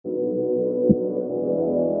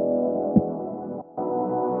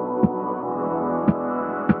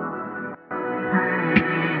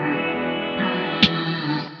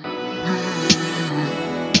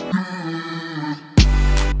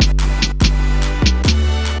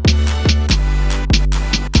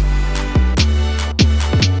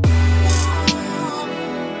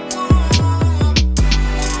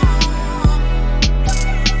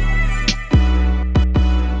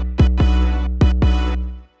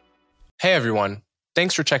Hey everyone,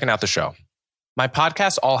 thanks for checking out the show. My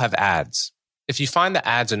podcasts all have ads. If you find the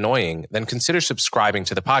ads annoying, then consider subscribing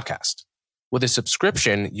to the podcast. With a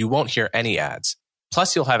subscription, you won't hear any ads.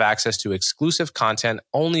 Plus, you'll have access to exclusive content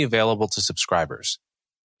only available to subscribers.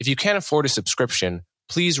 If you can't afford a subscription,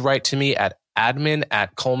 please write to me at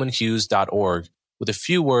admin@colemanhughes.org with a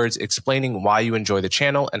few words explaining why you enjoy the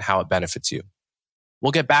channel and how it benefits you.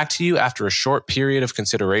 We'll get back to you after a short period of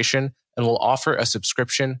consideration and we'll offer a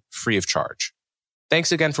subscription free of charge.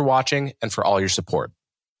 Thanks again for watching and for all your support.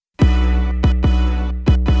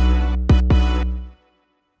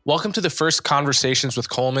 Welcome to the first Conversations with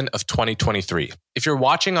Coleman of 2023. If you're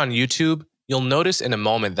watching on YouTube, you'll notice in a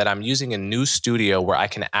moment that I'm using a new studio where I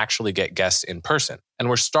can actually get guests in person. And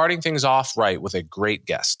we're starting things off right with a great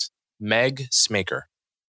guest, Meg Smaker.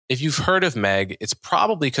 If you've heard of Meg, it's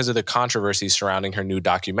probably because of the controversy surrounding her new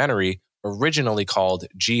documentary, originally called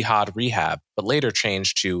Jihad, Rehab, but later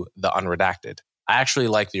changed to The Unredacted. I actually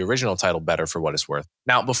like the original title better for what it's worth.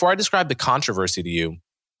 Now, before I describe the controversy to you,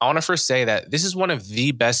 I want to first say that this is one of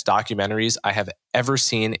the best documentaries I have ever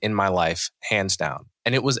seen in my life, hands down.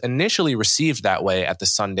 And it was initially received that way at the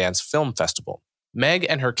Sundance Film Festival. Meg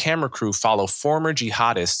and her camera crew follow former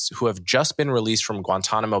jihadists who have just been released from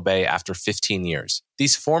Guantanamo Bay after 15 years.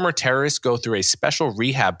 These former terrorists go through a special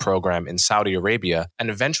rehab program in Saudi Arabia and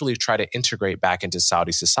eventually try to integrate back into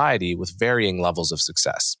Saudi society with varying levels of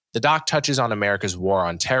success. The doc touches on America's war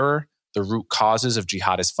on terror, the root causes of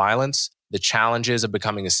jihadist violence, the challenges of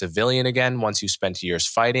becoming a civilian again once you spent years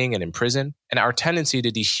fighting and in prison, and our tendency to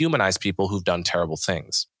dehumanize people who've done terrible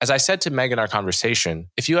things. As I said to Meg in our conversation,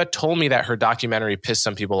 if you had told me that her documentary pissed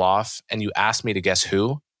some people off and you asked me to guess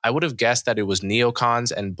who, I would have guessed that it was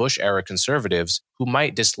neocons and Bush-era conservatives who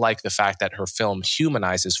might dislike the fact that her film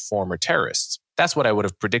humanizes former terrorists. That's what I would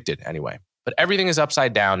have predicted anyway. But everything is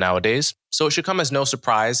upside down nowadays, so it should come as no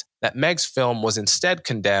surprise that Meg's film was instead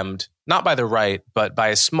condemned, not by the right, but by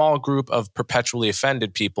a small group of perpetually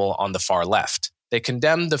offended people on the far left. They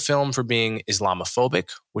condemned the film for being Islamophobic,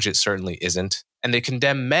 which it certainly isn't, and they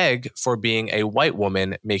condemned Meg for being a white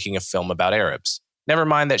woman making a film about Arabs. Never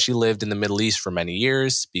mind that she lived in the Middle East for many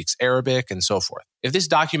years, speaks Arabic, and so forth. If this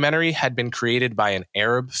documentary had been created by an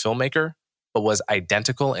Arab filmmaker, but was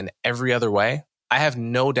identical in every other way, I have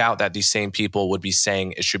no doubt that these same people would be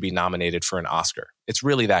saying it should be nominated for an Oscar. It's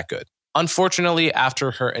really that good. Unfortunately,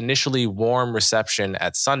 after her initially warm reception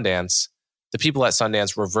at Sundance, the people at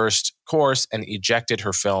Sundance reversed course and ejected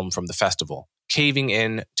her film from the festival, caving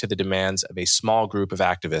in to the demands of a small group of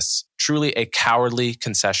activists. Truly a cowardly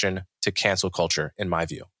concession to cancel culture, in my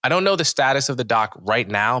view. I don't know the status of the doc right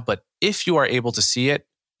now, but if you are able to see it,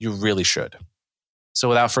 you really should. So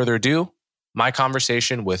without further ado, my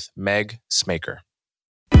conversation with Meg Smaker.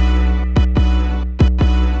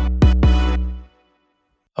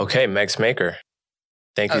 Okay, Meg Smaker.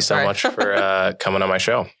 Thank you so much for coming on my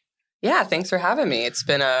show. Yeah, thanks for having me. It's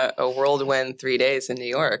been a whirlwind 3 days in New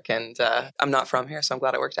York, and I'm not from here, so I'm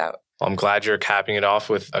glad it worked out. Well, I'm glad you're capping it off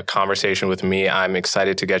with a conversation with me. I'm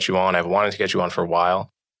excited to get you on. I've wanted to get you on for a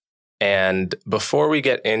while. And before we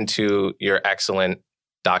get into your excellent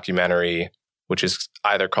documentary, which is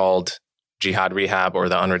either called Jihad, Rehab, or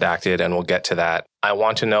The Unredacted, and we'll get to that, I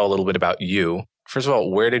want to know a little bit about you. First of all,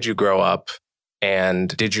 where did you grow up?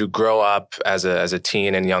 And did you grow up as a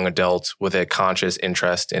teen and young adult with a conscious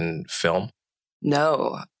interest in film?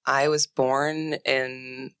 No, I was born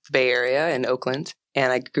in the Bay Area in Oakland,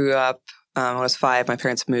 and I grew up when I was 5. My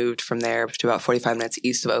parents moved from there to about 45 minutes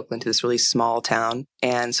east of Oakland to this really small town.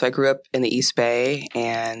 And so I grew up in the East Bay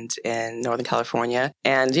and in Northern California.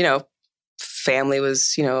 And, family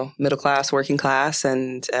was, middle class, working class,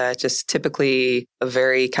 and just typically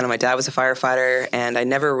my dad was a firefighter, and I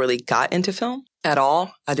never really got into film at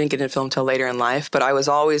all. I didn't get into film until later in life, but I was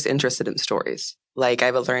always interested in stories. Like, I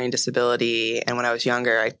have a learning disability, and when I was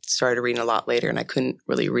younger, I started reading a lot later, and I couldn't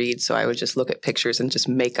really read, so I would just look at pictures and just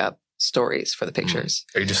make up stories for the pictures.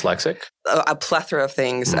 Are you dyslexic? A plethora of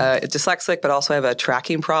things. Dyslexic, but also I have a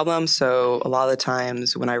tracking problem. So a lot of the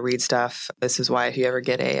times when I read stuff, this is why if you ever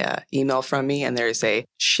get a email from me and there's a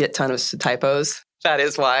shit ton of typos, that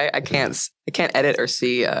is why I can't edit or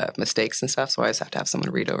see mistakes and stuff. So I always have to have someone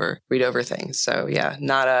read over things. So yeah,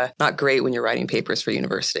 not great when you're writing papers for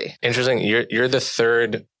university. Interesting. You're the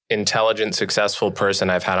third intelligent, successful person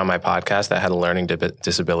I've had on my podcast that had a learning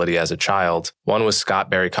disability as a child. One was Scott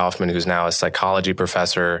Barry Kaufman, who's now a psychology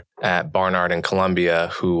professor at Barnard and Columbia,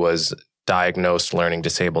 who was diagnosed learning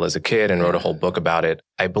disabled as a kid and wrote a whole book about it.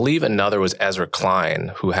 I believe another was Ezra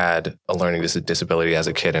Klein, who had a learning disability as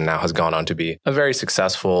a kid and now has gone on to be a very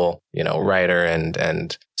successful, writer.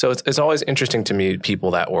 And so it's always interesting to me,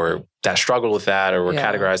 people that struggled with that or were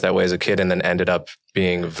categorized that way as a kid and then ended up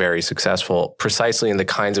being very successful precisely in the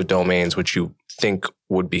kinds of domains which you think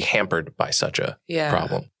would be hampered by such a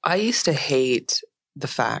problem. I used to hate the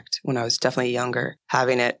fact when I was definitely younger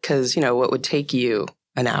having it because, what would take you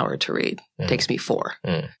an hour to read takes me 4.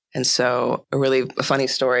 And so a funny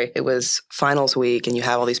story, it was finals week and you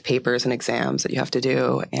have all these papers and exams that you have to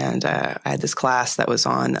do. And I had this class that was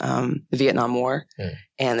on the Vietnam War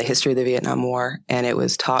and the history of the Vietnam War. And it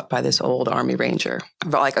was taught by this old Army Ranger,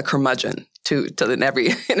 like a curmudgeon in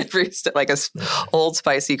every step, like a old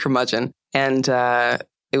spicy curmudgeon. And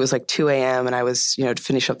it was like 2 a.m. and I was, to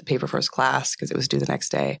finish up the paper for his class because it was due the next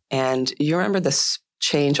day. And you remember this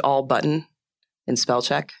change all button in spell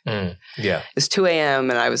check? Yeah. It's 2 a.m.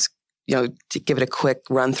 and I was, to give it a quick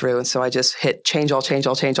run through. And so I just hit change all,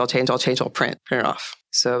 print it off.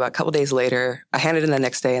 So about a couple days later, I handed in the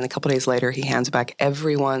next day and a couple days later, he hands back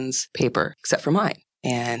everyone's paper except for mine.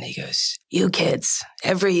 And he goes, you kids,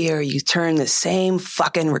 every year you turn the same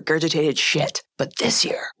fucking regurgitated shit. But this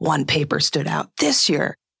year, one paper stood out. This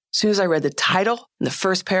year, as soon as I read the title and the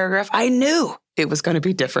first paragraph, I knew it was going to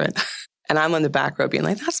be different. And I'm on the back row being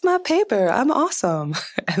like, that's my paper. I'm awesome.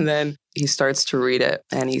 And then he starts to read it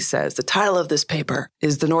and he says, the title of this paper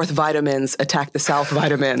is The North Vitamins Attack the South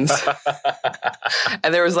Vitamins.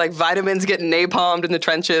 And there was like vitamins getting napalmed in the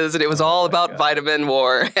trenches and it was all about vitamin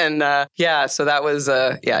war. And so that was,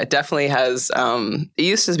 it definitely has, it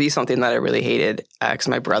used to be something that I really hated because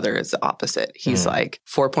my brother is the opposite. He's like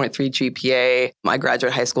 4.3 GPA, my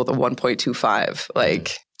graduate high school with a 1.25.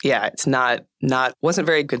 Like, it's wasn't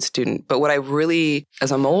a very good student. But what I really,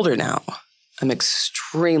 as I'm older now, I'm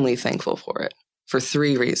extremely thankful for it for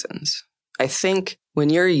 3 reasons. I think when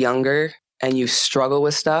you're younger and you struggle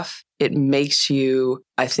with stuff, it makes you,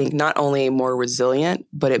 I think, not only more resilient,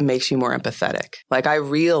 but it makes you more empathetic. Like I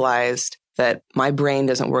realized that my brain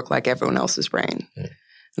doesn't work like everyone else's brain. And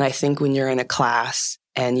I think when you're in a class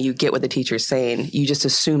and you get what the teacher's saying, you just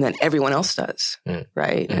assume that everyone else does,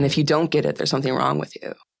 right? And if you don't get it, there's something wrong with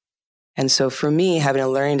you. And so for me, having a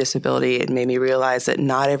learning disability, it made me realize that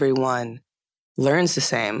not everyone learns the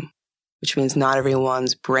same, which means not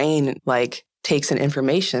everyone's brain takes in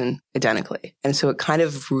information identically. And so it kind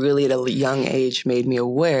of really at a young age made me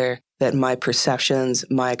aware that my perceptions,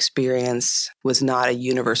 my experience was not a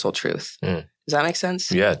universal truth. Does that make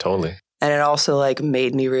sense? Yeah, totally. And it also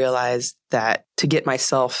made me realize that to get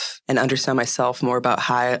myself and understand myself more about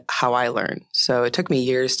how I learn. So it took me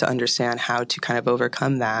years to understand how to kind of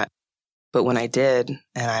overcome that. But when I did,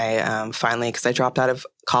 and I finally, because I dropped out of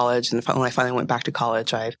college, and when I finally went back to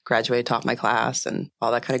college, I graduated, taught my class, and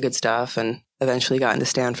all that kind of good stuff, and eventually got into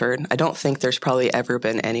Stanford. I don't think there's probably ever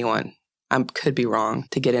been anyone, I could be wrong,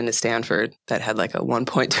 to get into Stanford that had like a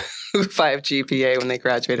 1.25 GPA when they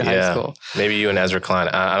graduated high school. Maybe you and Ezra Klein.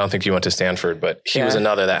 I don't think you went to Stanford, but he was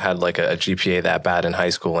another that had like a GPA that bad in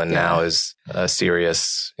high school and now is a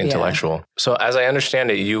serious intellectual. Yeah. So as I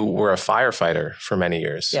understand it, you were a firefighter for many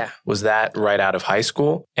years. Yeah. Was that right out of high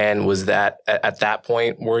school? And was that at that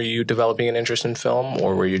point, were you developing an interest in film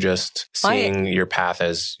or were you just seeing your path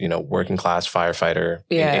as, working class firefighter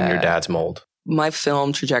in your dad's mold? My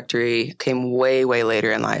film trajectory came way, way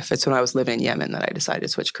later in life. It's when I was living in Yemen that I decided to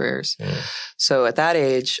switch careers. So at that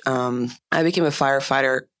age, I became a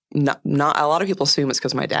firefighter. Not a lot of people assume it's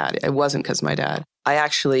because of my dad. It wasn't because of my dad. I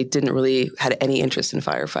actually didn't really had any interest in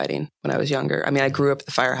firefighting when I was younger. I mean, I grew up at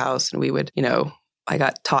the firehouse and we would, I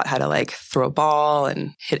got taught how to throw a ball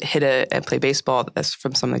and hit and play baseball. That's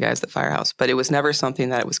from some of the guys at the firehouse. But it was never something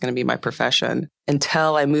that it was going to be my profession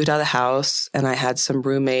until I moved out of the house and I had some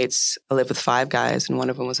roommates. I lived with 5 guys and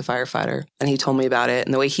one of them was a firefighter. And he told me about it.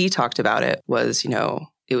 And the way he talked about it was,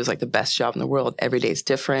 it was like the best job in the world. Every day is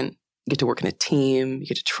different. You get to work in a team. You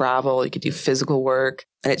get to travel. You get to do physical work.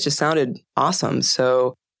 And it just sounded awesome.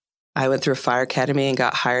 So I went through a fire academy and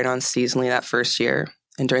got hired on seasonally that first year.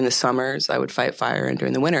 And during the summers, I would fight fire. And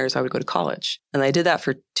during the winters, I would go to college. And I did that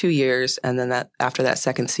for 2 years. And then after that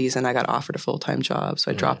second season, I got offered a full-time job.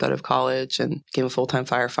 So I dropped out of college and became a full-time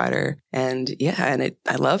firefighter. And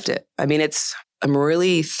I loved it. I mean, I'm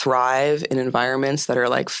really thrive in environments that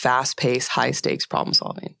are fast-paced, high-stakes problem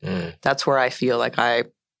solving. That's where I feel like I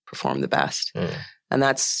perform the best. And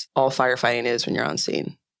that's all firefighting is when you're on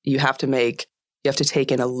scene. You have to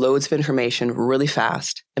take in loads of information really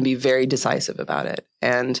fast and be very decisive about it.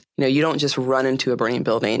 And, you don't just run into a burning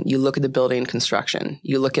building. You look at the building construction.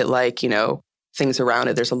 You look at things around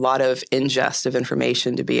it. There's a lot of ingest of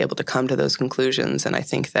information to be able to come to those conclusions. And I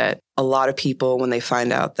think that a lot of people, when they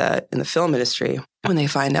find out that in the film industry, when they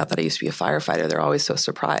find out that I used to be a firefighter, they're always so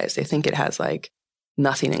surprised. They think it has like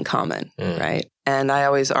nothing in common, right? And I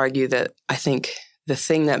always argue that I think the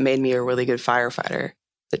thing that made me a really good firefighter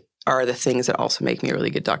are the things that also make me a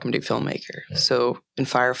really good documentary filmmaker. So in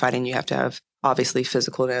firefighting, you have to have obviously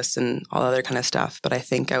physicalness and all other kind of stuff. But I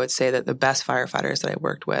think I would say that the best firefighters that I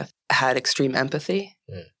worked with had extreme empathy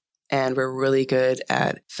and were really good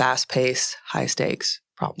at fast-paced, high-stakes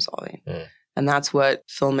problem solving. And that's what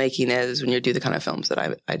filmmaking is when you do the kind of films that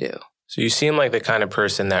I do. So you seem like the kind of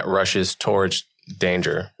person that rushes towards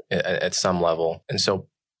danger at some level. And so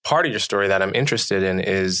part of your story that I'm interested in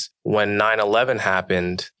is when 9/11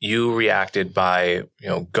 happened, you reacted by,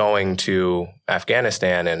 going to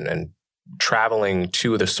Afghanistan and traveling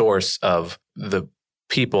to the source of the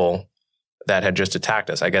people that had just attacked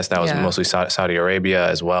us. I guess that was mostly Saudi Arabia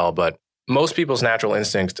as well. But most people's natural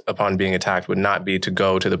instinct upon being attacked would not be to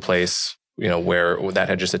go to the place, where that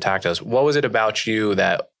had just attacked us. What was it about you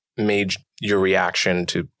that made your reaction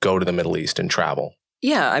to go to the Middle East and travel?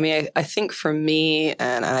 Yeah, I mean, I think for me,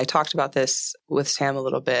 and I talked about this with Sam a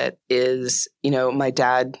little bit, is, my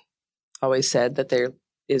dad always said that there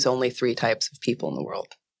is only 3 types of people in the world,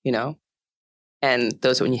 and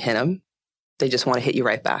those when you hit them, they just want to hit you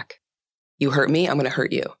right back. You hurt me, I'm going to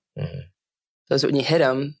hurt you. Those when you hit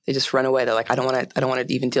them, they just run away. They're like, I don't want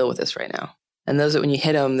to even deal with this right now. And those that when you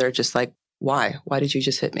hit them, they're just like, why? Why did you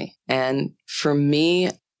just hit me? And for me,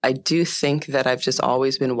 I do think that I've just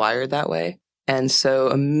always been wired that way. And so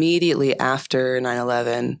immediately after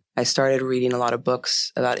 9/11, I started reading a lot of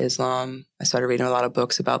books about Islam. I started reading a lot of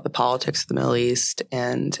books about the politics of the Middle East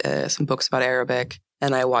and some books about Arabic.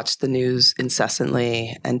 And I watched the news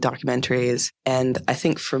incessantly and documentaries. And I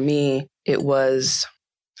think for me, it was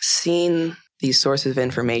seeing these sources of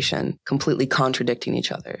information completely contradicting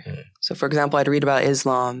each other. So for example, I'd read about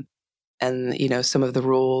Islam and, some of the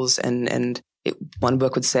rules one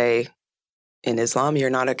book would say, in Islam,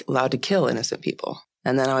 you're not allowed to kill innocent people.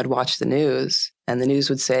 And then I would watch the news, and the news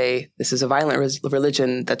would say, this is a violent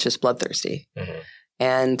religion that's just bloodthirsty.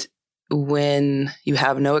 And when you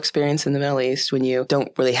have no experience in the Middle East, when you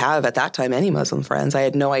don't really have at that time any Muslim friends, I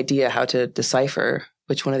had no idea how to decipher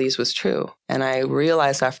which one of these was true. And I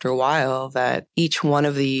realized after a while that each one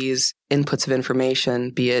of these inputs of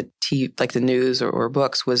information, be it like the news or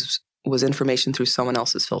books, was information through someone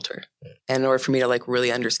else's filter. And in order for me to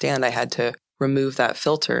really understand, I had to remove that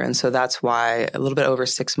filter. And so that's why a little bit over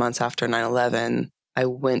 6 months after 9/11, I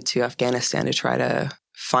went to Afghanistan to try to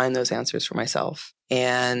find those answers for myself.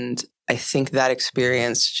 And I think that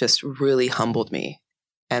experience just really humbled me.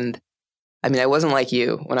 And I mean, I wasn't like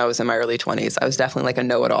you when I was in my early 20s. I was definitely like a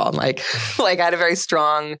know-it-all. Like I had a very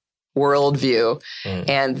strong worldview,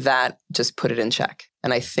 and that just put it in check.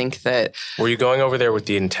 And I think that... Were you going over there with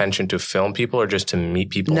the intention to film people or just to meet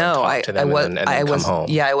people and talk to them and then come home?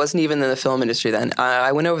 Yeah, I wasn't even in the film industry then.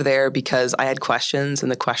 I went over there because I had questions, and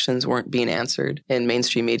the questions weren't being answered in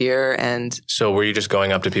mainstream media. And so were you just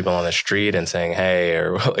going up to people on the street and saying, hey,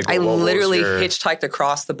 or I literally hitchhiked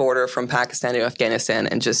across the border from Pakistan to Afghanistan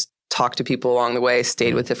and just talked to people along the way,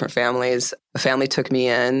 stayed with different families. A family took me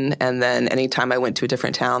in, and then anytime I went to a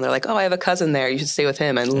different town, they're like, oh, I have a cousin there. You should stay with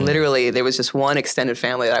him. And literally, there was just one extended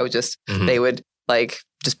family that I would just, they would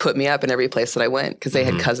just put me up in every place that I went because they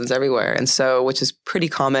had cousins everywhere. And so, which is pretty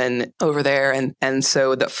common over there. And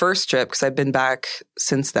so the first trip, because I've been back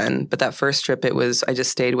since then, but that first trip, I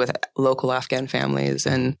just stayed with local Afghan families.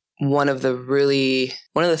 And one of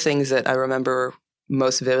the things that I remember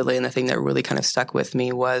most vividly, and the thing that really kind of stuck with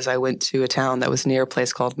me, was I went to a town that was near a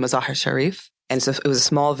place called Mazar Sharif. And so it was a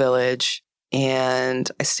small village, and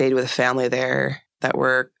I stayed with a family there that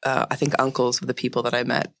were, I think, uncles of the people that I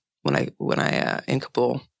met when I in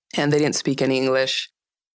Kabul. And they didn't speak any English,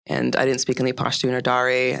 and I didn't speak any Pashtun or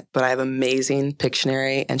Dari, but I have amazing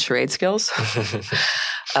Pictionary and charade skills.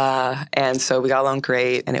 And so we got along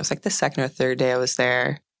great. And it was like the second or third day I was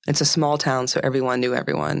there. It's a small town, so everyone knew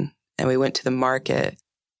everyone. And we went to the market.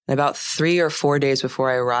 And about 3 or 4 days before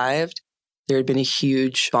I arrived, there had been a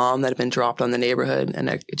huge bomb that had been dropped on the neighborhood. And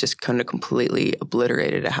it just kind of completely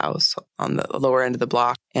obliterated a house on the lower end of the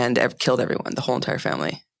block and killed everyone, the whole entire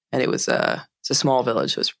family. And it's a small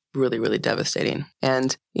village. It was really, really devastating.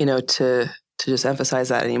 And, to just emphasize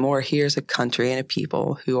that anymore, here's a country and a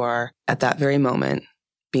people who are at that very moment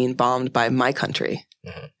being bombed by my country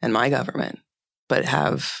and my government, but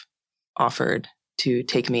have offered to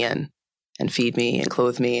take me in and feed me and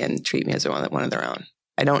clothe me and treat me as one of their own.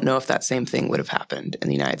 I don't know if that same thing would have happened in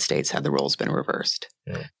the United States had the roles been reversed.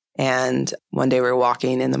 And one day we were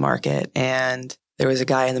walking in the market, and there was a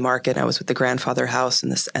guy in the market. I was with the grandfather house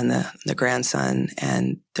and the grandson,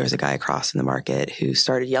 and there was a guy across in the market who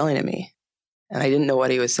started yelling at me. And I didn't know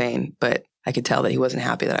what he was saying, but I could tell that he wasn't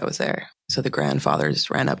happy that I was there. So the grandfather just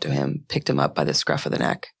ran up to him, picked him up by the scruff of the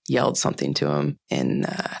neck, yelled something to him in,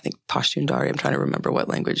 I think, Pashtun Dari. I'm trying to remember what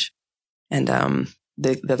language. And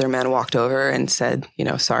the other man walked over and said,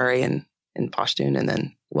 sorry in Pashtun, and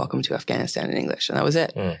then welcome to Afghanistan in English. And that was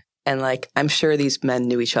it. And I'm sure these men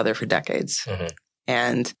knew each other for decades.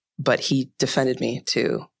 But he defended me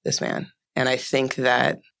to this man. And I think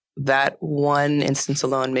that one instance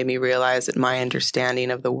alone made me realize that my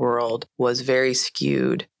understanding of the world was very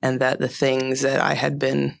skewed, and that the things that I had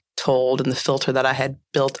been told and the filter that I had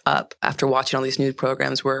built up after watching all these news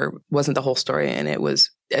programs wasn't the whole story, and it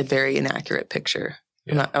was a very inaccurate picture.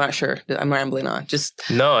 Yeah. I'm not sure. I'm rambling on.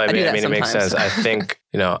 No, I mean, it makes sense. I think,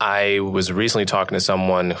 I was recently talking to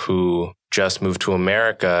someone who just moved to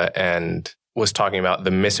America and was talking about the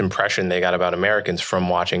misimpression they got about Americans from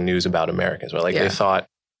watching news about Americans. Where they thought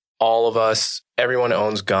all of us, everyone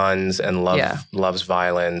owns guns and loves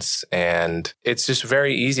violence. And it's just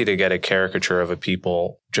very easy to get a caricature of a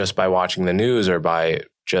people just by watching the news or by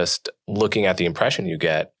just looking at the impression you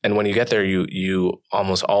get. And when you get there, you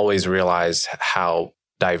almost always realize how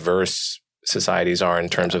diverse societies are in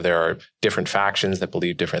terms of there are different factions that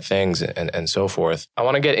believe different things and so forth. I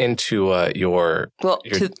want to get into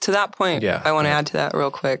to that point, I want to add to that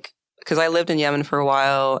real quick, because I lived in Yemen for a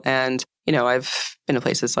while, and I've been to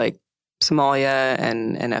places like Somalia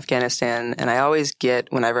and Afghanistan, and I always get,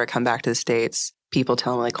 whenever I come back to the States, people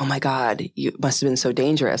tell me oh my God, you must have been so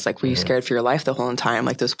dangerous. Were you scared for your life the whole time?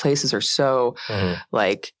 Those places are so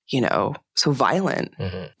so violent.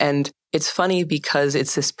 And it's funny because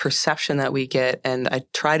it's this perception that we get. And I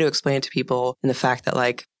try to explain it to people in the fact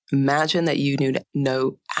that imagine that you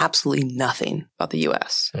know absolutely nothing about the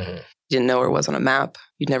U.S. You didn't know where it was on a map.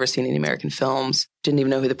 You'd never seen any American films. Didn't even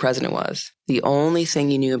know who the president was. The only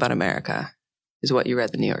thing you knew about America is what you read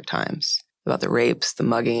in the New York Times about the rapes, the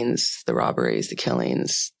muggings, the robberies, the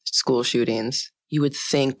killings, school shootings. You would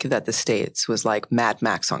think that the States was like Mad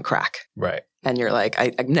Max on crack. Right. And you're like,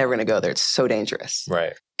 I'm never going to go there. It's so dangerous.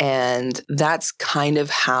 Right. And that's kind of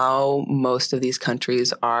how most of these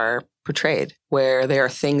countries are portrayed, where there are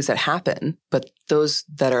things that happen, but those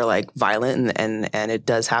that are violent and it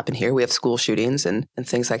does happen here. We have school shootings and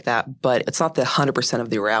things like that, but it's not the 100% of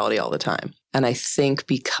the reality all the time. And I think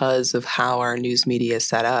because of how our news media is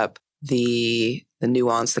set up, the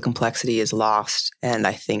nuance, the complexity is lost. And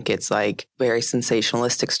I think it's very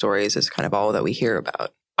sensationalistic stories is kind of all that we hear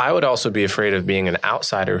about. I would also be afraid of being an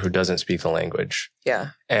outsider who doesn't speak the language.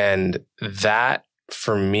 Yeah. And that,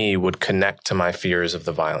 for me, would connect to my fears of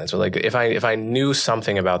the violence. Or if I knew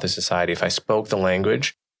something about the society, if I spoke the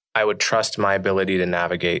language, I would trust my ability to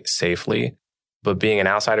navigate safely. But being an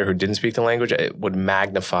outsider who didn't speak the language, it would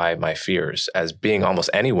magnify my fears as being almost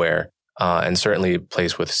anywhere, and certainly a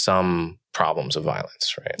place with some problems of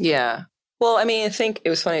violence, right? Yeah. Well, I think it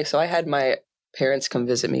was funny. So I had my parents come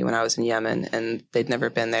visit me when I was in Yemen, and they'd never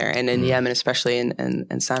been there. And in Yemen, especially in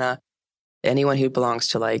Sana'a, anyone who belongs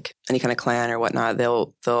to any kind of clan or whatnot,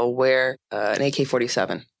 they'll wear an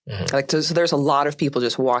AK-47. So there's a lot of people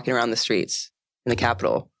just walking around the streets in the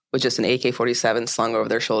capital with just an AK-47 slung over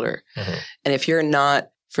their shoulder. And if you're not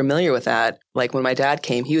familiar with that, when my dad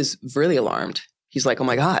came, he was really alarmed. He's like, oh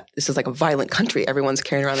my God, this is a violent country. Everyone's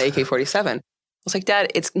carrying around the AK-47. I was like,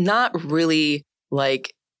 Dad, it's not really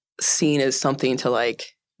seen as something to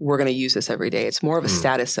we're going to use this every day. It's more of a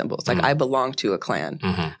status symbol. It's I belong to a clan.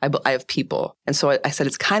 I have people. And so I said,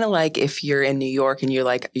 it's kind of like if you're in New York and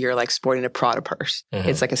you're sporting a Prada purse.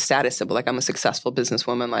 It's a status symbol. I'm a successful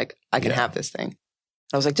businesswoman. I can have this thing.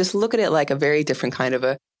 I was like, just look at it a very different kind of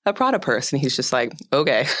a Prada purse. And he's just like,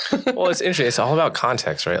 okay. Well, it's interesting. It's all about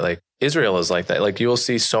context, right? Israel is like that. You will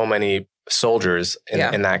see so many soldiers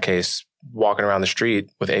in that case walking around the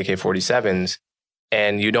street with AK-47s.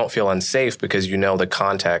 And you don't feel unsafe because you know the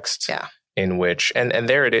context in which, and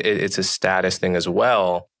there it's a status thing as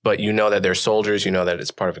well, but you know that they're soldiers, you know that it's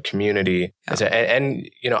part of a community. Yeah. And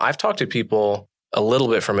I've talked to people a little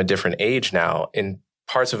bit from a different age now in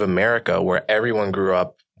parts of America where everyone grew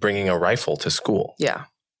up bringing a rifle to school. Yeah.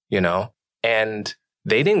 And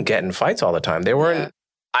they didn't get in fights all the time. They weren't,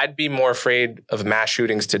 I'd be more afraid of mass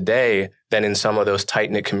shootings today than in some of those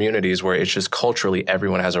tight-knit communities where it's just culturally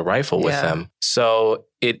everyone has a rifle with them. So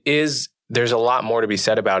there's a lot more to be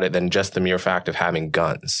said about it than just the mere fact of having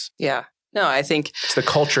guns. Yeah. No, I think it's the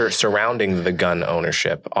culture surrounding the gun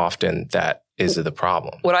ownership often that is the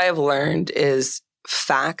problem. What I have learned is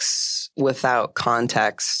facts without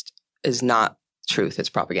context is not truth, it's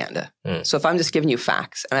propaganda. So if I'm just giving you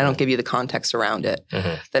facts and I don't give you the context around it,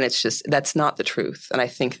 then it's just, that's not the truth. And I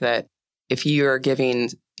think that if you're giving,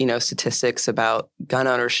 statistics about gun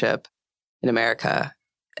ownership in America,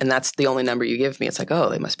 and that's the only number you give me, it's like, oh,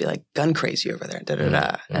 they must be like gun crazy over there,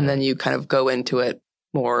 And then you kind of go into it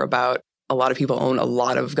more about a lot of people own a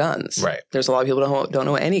lot of guns. Right. There's a lot of people who don't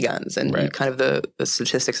know any guns, and you kind of the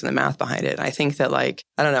statistics and the math behind it. And I think that, like,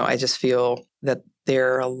 I don't know, I just feel that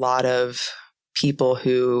there are a lot of people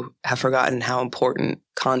who have forgotten how important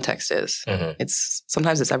context is.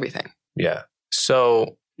 Sometimes it's everything. Yeah.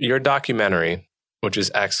 So your documentary, which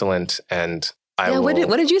is excellent, and what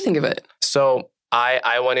did you think of it? So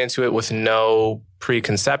I went into it with no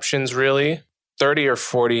preconceptions, really. 30 or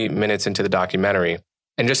 40 minutes into the documentary,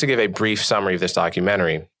 and just to give a brief summary of this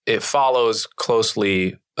documentary, it follows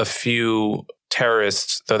closely a few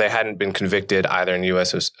terrorists, though they hadn't been convicted either in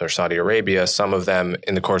U.S. or Saudi Arabia. Some of them,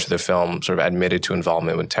 in the course of the film, sort of admitted to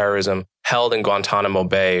involvement with terrorism, held in Guantanamo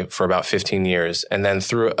Bay for about 15 years, and then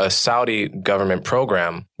through a Saudi government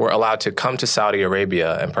program, were allowed to come to Saudi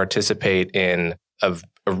Arabia and participate in a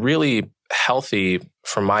really healthy,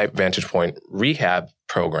 from my vantage point, rehab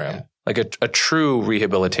program, like a true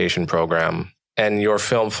rehabilitation program. And your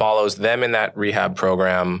film follows them in that rehab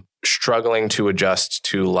program, struggling to adjust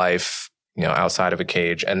to life, outside of a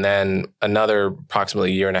cage. And then another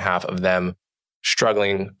approximately year and a half of them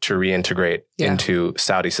struggling to reintegrate into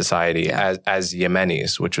Saudi society as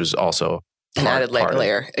Yemenis, which was also an added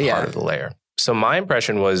layer. Part of the layer. So my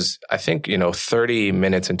impression was, I think, 30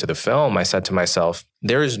 minutes into the film, I said to myself,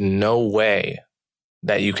 there is no way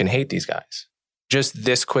that you can hate these guys just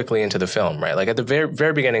this quickly into the film, right? Like at the very,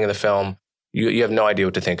 very beginning of the film, you have no idea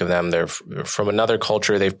what to think of them. They're from another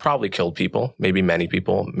culture. They've probably killed people, maybe many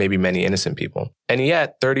innocent people. And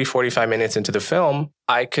yet 30, 45 minutes into the film,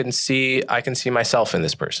 I can see myself in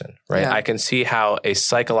this person, right? Yeah. I can see how a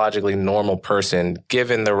psychologically normal person,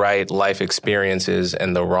 given the right life experiences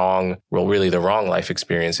and the wrong life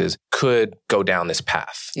experiences, could go down this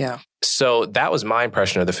path. Yeah. So that was my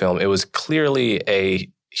impression of the film. It was clearly a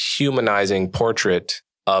humanizing portrait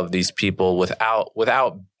of these people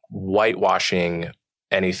without whitewashing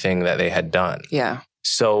anything that they had done. Yeah.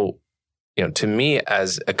 So, to me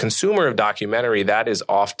as a consumer of documentary, that is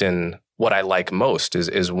often what I like most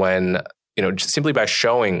is when, simply by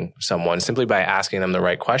showing someone, simply by asking them the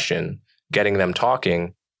right question, getting them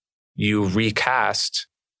talking, you recast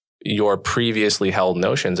your previously held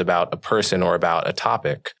notions about a person or about a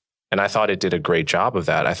topic. And I thought it did a great job of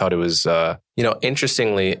that. I thought it was,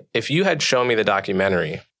 interestingly, if you had shown me the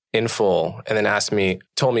documentary in full and then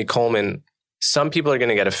told me, Coleman, some people are going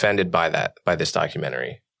to get offended by this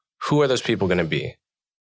documentary. Who are those people going to be?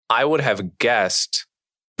 I would have guessed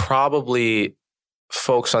probably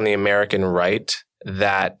folks on the American right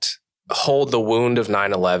that hold the wound of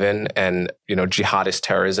 9/11 and, jihadist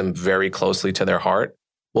terrorism very closely to their heart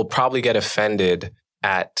will probably get offended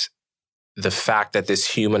at the fact that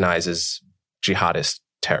this humanizes jihadist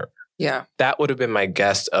terror. Yeah. That would have been my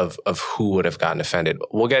guess of who would have gotten offended.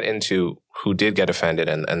 We'll get into who did get offended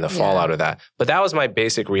and the fallout of that. But that was my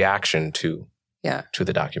basic reaction to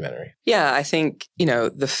the documentary. Yeah, I think,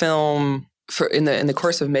 the film, in the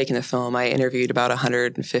course of making the film, I interviewed about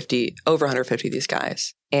over 150 of these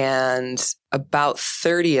guys. And about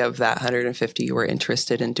 30 of that 150 were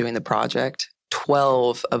interested in doing the project.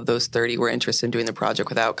 12 of those 30 were interested in doing the project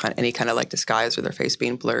without any kind of like disguise or their face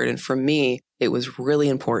being blurred. And for me, it was really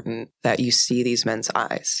important that you see these men's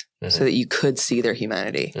eyes so that you could see their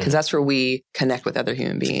humanity, because that's where we connect with other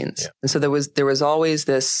human beings. Yeah. And so there was always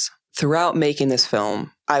this, throughout making this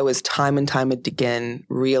film, I was time and time again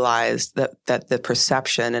realized that the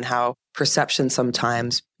perception and how perception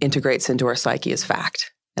sometimes integrates into our psyche as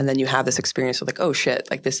fact. And then you have this experience of like, oh shit,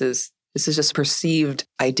 like this is just a perceived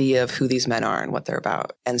idea of who these men are and what they're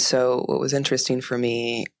about. And so what was interesting for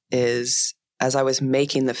me is as I was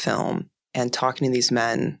making the film and talking to these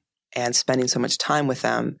men and spending so much time with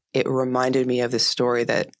them, it reminded me of this story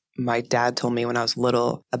that my dad told me when I was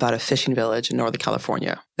little about a fishing village in Northern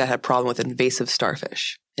California that had a problem with invasive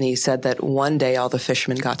starfish. And he said that one day all the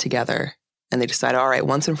fishermen got together and they decided, all right,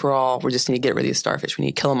 once and for all, we just need to get rid of these starfish. We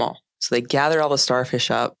need to kill them all. So they gathered all the starfish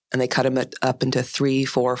up and they cut them up into 3,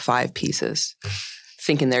 4, 5 pieces.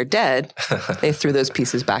 Thinking they're dead, they threw those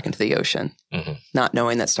pieces back into the ocean, not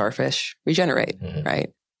knowing that starfish regenerate, right?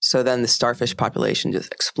 So then the starfish population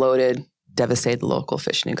just exploded, devastated the local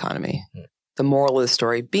fishing economy. The moral of the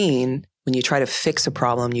story being, when you try to fix a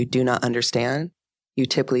problem you do not understand, you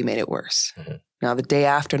typically made it worse. Now, the day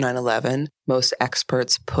after 9/11, most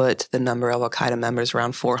experts put the number of al-Qaeda members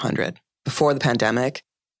around 400. Before the pandemic,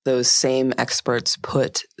 those same experts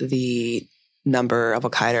put the number of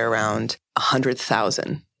Al-Qaeda around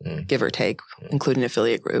 100,000, give or take, including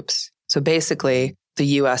affiliate groups. So basically, the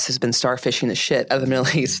U.S. has been starfishing the shit out of the Middle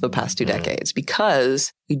East for the past 2 decades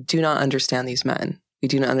because we do not understand these men. We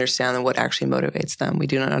do not understand what actually motivates them. We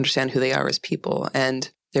do not understand who they are as people. And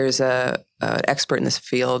there's an expert in this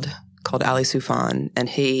field called Ali Soufan, and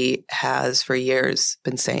he has for years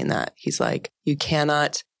been saying that. He's like, you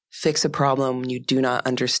cannot fix a problem when you do not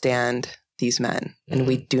understand these men. And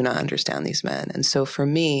we do not understand these men. And so for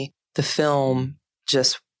me, the film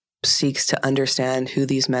just seeks to understand who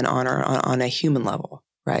these men are on a human level,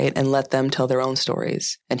 right? And let them tell their own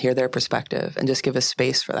stories and hear their perspective and just give us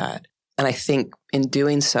space for that. And I think in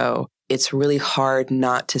doing so, it's really hard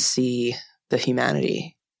not to see the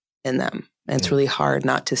humanity in them. And it's really hard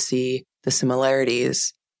not to see the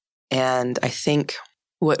similarities. And I think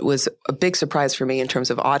what was a big surprise for me in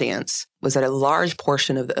terms of audience was that a large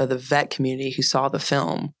portion of the vet community who saw the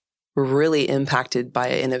film were really impacted by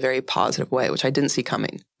it in a very positive way, which I didn't see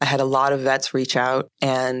coming. I had a lot of vets reach out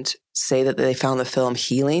and say that they found the film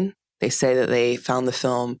healing. They say that they found the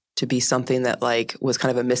film to be something that like was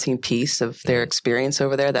kind of a missing piece of their experience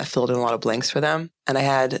over there that filled in a lot of blanks for them. And I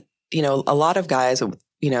had, a lot of guys,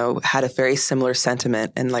 had a very similar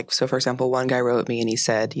sentiment. And like, so for example, one guy wrote me and he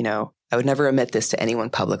said, I would never admit this to anyone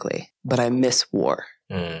publicly, but I miss war.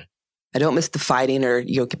 I don't miss the fighting or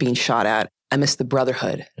being shot at. I miss the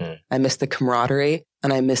brotherhood. I miss the camaraderie,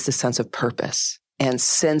 and I miss the sense of purpose. And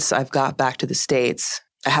since I've got back to the States,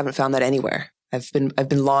 I haven't found that anywhere. I've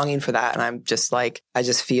been longing for that, and I'm just like, I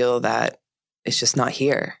just feel that it's just not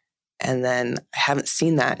here. And then I haven't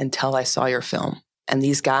seen that until I saw your film. And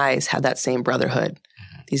these guys had that same brotherhood.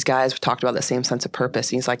 These guys talked about the same sense of purpose.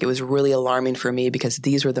 And he's like, it was really alarming for me because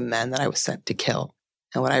these were the men that I was sent to kill.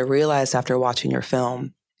 And what I realized after watching your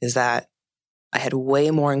film is that I had way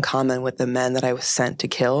more in common with the men that I was sent to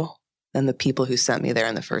kill than the people who sent me there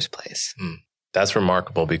in the first place. That's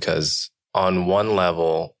remarkable because on one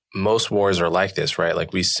level, most wars are like this, right?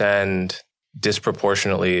 Like we send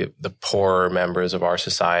disproportionately the poorer members of our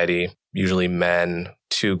society, usually men,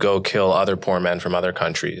 to go kill other poor men from other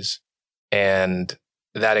countries. And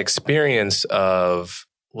that experience of,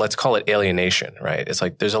 let's call it alienation, right? It's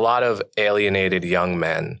like there's a lot of alienated young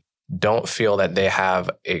men don't feel that they have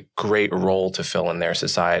a great role to fill in their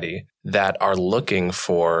society that are looking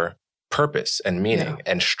for purpose and meaning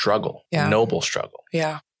and struggle, noble struggle.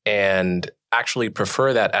 And actually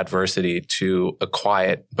prefer that adversity to a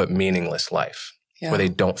quiet but meaningless life where they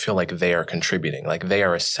don't feel like they are contributing, like they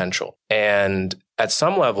are essential. And at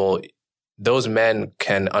some level, those men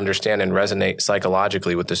can understand and resonate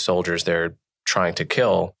psychologically with the soldiers they're trying to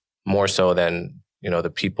kill more so than, the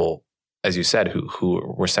people, as you said, who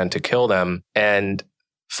were sent to kill them. And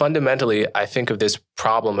fundamentally, I think of this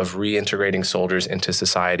problem of reintegrating soldiers into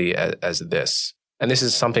society as this. And this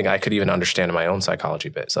is something I could even understand in my own psychology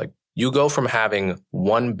bit. It's like you go from having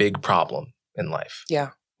one big problem in life,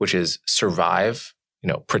 which is survive,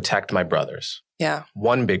 protect my brothers.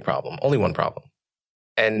 One big problem, only one problem.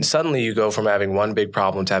 And suddenly you go from having one big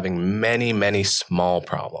problem to having many, many small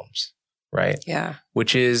problems, right?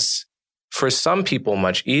 Which is for some people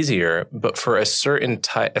much easier, but for a certain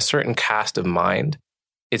cast of mind,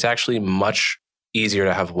 it's actually much easier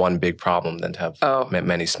to have one big problem than to have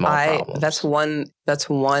many small problems. That's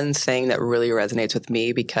one thing that really resonates with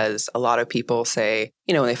me because a lot of people say,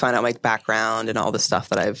 when they find out my background and all the stuff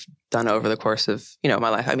that I've done over the course of, my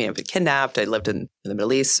life. I mean, I've been kidnapped. I lived in the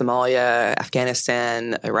Middle East, Somalia,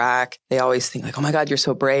 Afghanistan, Iraq. They always think like, oh my God, you're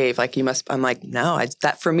so brave. Like you must, I'm like, no,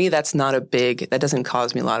 for me, that's not that doesn't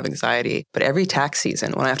cause me a lot of anxiety. But every tax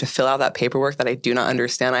season, when I have to fill out that paperwork that I do not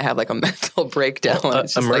understand, I have like a mental breakdown. Well,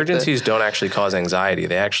 emergencies don't actually cause anxiety.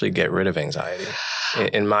 They actually get rid of anxiety.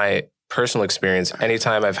 In my personal experience,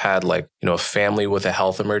 anytime I've had a family with a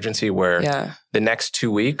health emergency where the next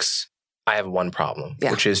 2 weeks, I have one problem,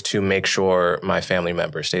 which is to make sure my family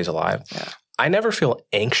member stays alive. I never feel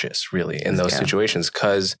anxious really in those situations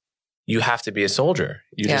because you have to be a soldier.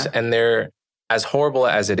 And they're as horrible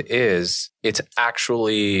as it is, it's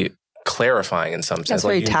actually clarifying in some sense. That's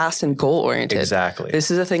very task and goal oriented. Exactly. This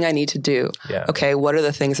is a thing I need to do. Okay, what are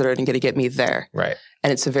the things that are going to get me there? Right.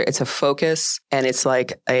 And it's a focus, and it's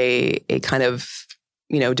like a kind of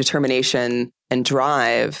determination and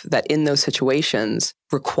drive that in those situations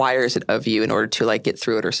requires it of you in order to get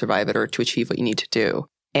through it or survive it or to achieve what you need to do.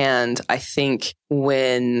 And I think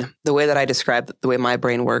when the way that I describe the way my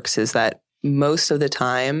brain works is that most of the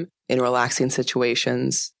time in relaxing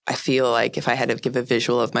situations, I feel like if I had to give a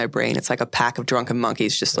visual of my brain, it's like a pack of drunken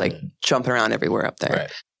monkeys just jumping around everywhere up there.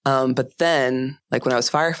 But then when I was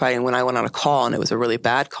firefighting, when I went on a call and it was a really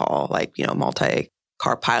bad call, multi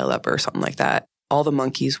car pileup or something like that, all the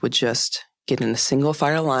monkeys would just get in a single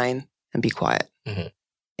file line and be quiet. Mm-hmm.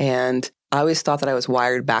 And I always thought that I was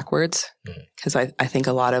wired backwards because I think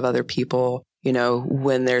a lot of other people,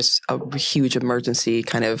 when there's a huge emergency,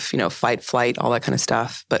 kind of, fight, flight, all that kind of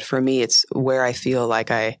stuff. But for me, it's where I feel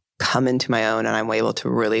like I come into my own and I'm able to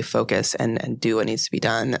really focus and do what needs to be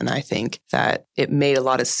done. And I think that it made a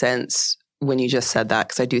lot of sense when you just said that,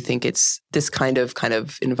 because I do think it's this kind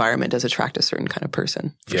of environment does attract a certain kind of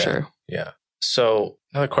person for sure. Yeah. So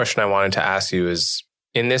another question I wanted to ask you is,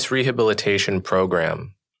 in this rehabilitation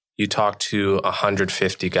program, you talked to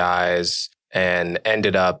 150 guys and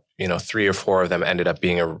ended up, 3 or 4 of them ended up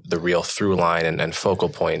being the real through line and focal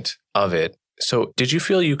point of it. So did you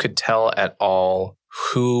feel you could tell at all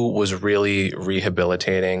who was really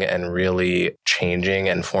rehabilitating and really changing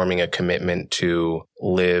and forming a commitment to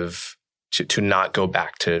live, to not go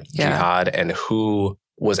back to jihad, and who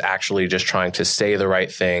was actually just trying to say the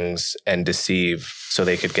right things and deceive so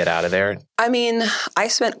they could get out of there? I mean, I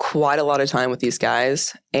spent quite a lot of time with these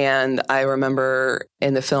guys. And I remember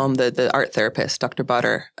in the film, the art therapist, Dr.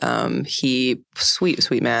 Butter, he,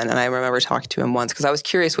 sweet man. And I remember talking to him once because I was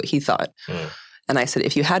curious what he thought. And I said,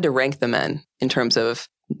 if you had to rank the men in terms of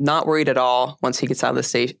not worried at all once he gets out of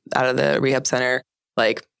the rehab center,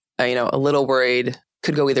 like, a little worried,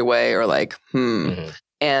 could go either way, or like,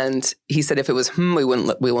 And he said if it was we wouldn't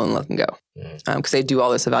let them go because they do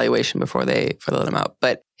all this evaluation before they let them out.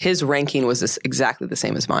 But his ranking was exactly the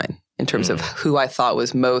same as mine in terms of who I thought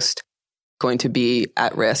was most going to be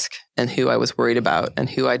at risk and who I was worried about and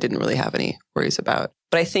who I didn't really have any worries about.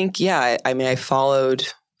 But I think, I followed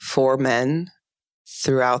 4 men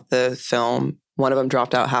throughout the film. One of them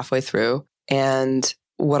dropped out halfway through. And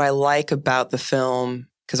what I like about the film,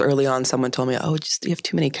 because early on someone told me, you have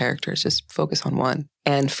too many characters, just focus on one.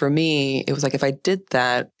 And for me, it was like if I did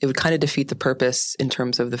that, it would kind of defeat the purpose in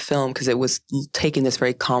terms of the film because it was taking this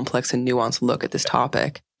very complex and nuanced look at this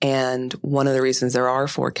topic. And one of the reasons there are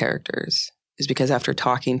 4 characters is because after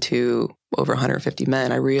talking to over 150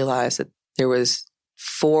 men, I realized that there was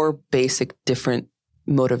 4 basic different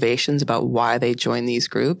motivations about why they joined these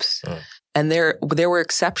groups. And there were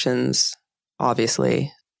exceptions,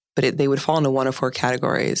 obviously, but they would fall into one of 4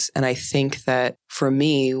 categories. And I think that for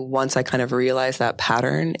me, once I kind of realized that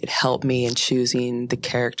pattern, it helped me in choosing the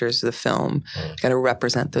characters of the film to kind of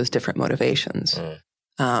represent those different motivations.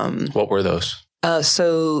 What were those?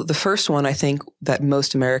 So the first one I think that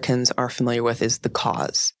most Americans are familiar with is the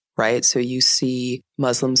cause, right? So you see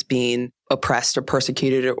Muslims being oppressed or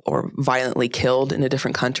persecuted or violently killed in a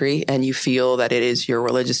different country, and you feel that it is your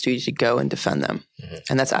religious duty to go and defend them.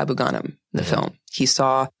 And that's Abu Ghanem in the film. He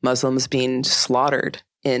saw Muslims being slaughtered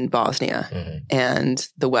in Bosnia, and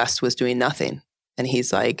the West was doing nothing. And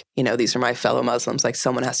he's like, these are my fellow Muslims. Like,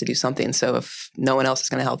 someone has to do something. So if no one else is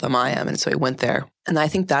going to help them, I am. And so he went there. And I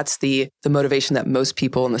think that's the motivation that most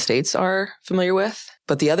people in the States are familiar with.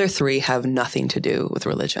 But the other 3 have nothing to do with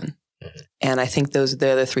religion. And I think the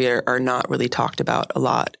other 3 are not really talked about a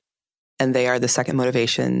lot. And they are, the second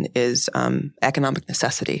motivation is economic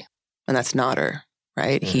necessity. And that's Nader,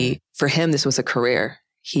 right? For him, this was a career.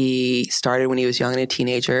 He started when he was young and a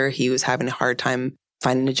teenager. He was having a hard time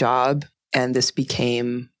finding a job. And this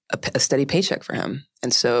became a steady paycheck for him.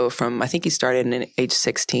 And so I think he started at age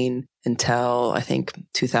 16 until I think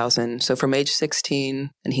 2000. So from age 16,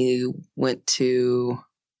 and he went to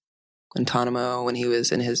Guantanamo when he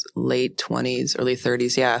was in his late 20s, early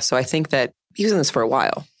 30s. Yeah. So I think that he was in this for a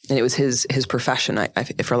while, and it was his profession,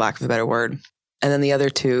 for lack of a better word. And then the other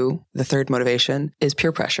 2, the third motivation is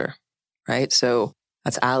peer pressure, right? So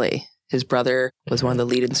that's Ali. His brother was one of the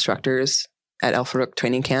lead instructors at Al Farouk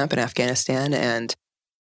training camp in Afghanistan. And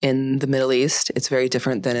in the Middle East, it's very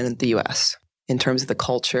different than in the US. In terms of the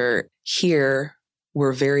culture, here,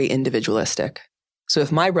 we're very individualistic. So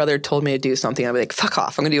if my brother told me to do something, I'd be like, fuck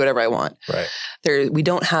off, I'm going to do whatever I want. Right. We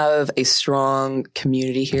don't have a strong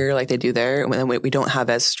community here like they do there. And we don't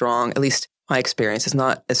have as strong, at least my experience, is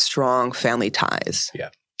not as strong family ties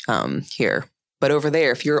here. But over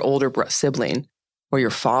there, if your older sibling or your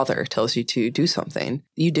father tells you to do something,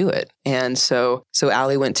 you do it. And so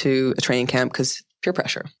Ali went to a training camp because peer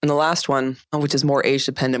pressure. And the last one, which is more age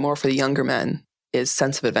dependent, more for the younger men, is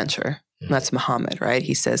sense of adventure. And that's Muhammad, right?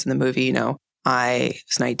 He says in the movie, I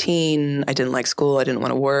was 19. I didn't like school. I didn't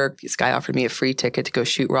want to work. This guy offered me a free ticket to go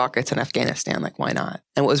shoot rockets in Afghanistan. Like, why not?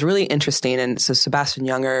 And what was really interesting, and so Sebastian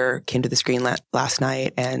Junger came to the screen last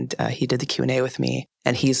night, and he did the Q&A with me.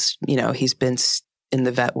 And he's been in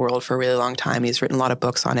the vet world for a really long time. He's written a lot of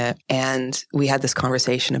books on it. And we had this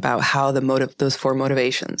conversation about how those 4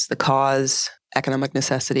 motivations, the cause, economic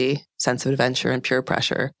necessity, sense of adventure, and peer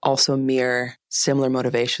pressure, also mirror similar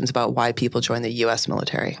motivations about why people join the U.S.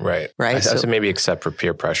 military. Right. Right. So maybe except for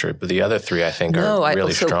peer pressure, but the other 3 I think are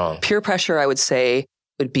really strong. Peer pressure, I would say,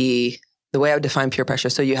 would be the way I would define peer pressure.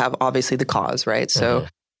 So you have obviously the cause, right? So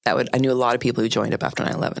I knew a lot of people who joined up after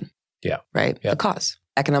 9/11. Yeah. Right. Yep. The cause.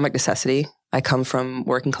 Economic necessity. I come from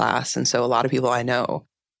working class. And so a lot of people I know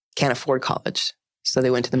can't afford college. So they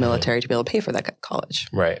went to the military to be able to pay for that college.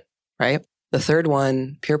 Right. Right. The third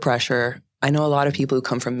one, peer pressure. I know a lot of people who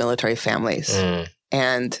come from military families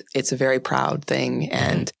and it's a very proud thing.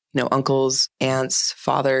 And, uncles, aunts,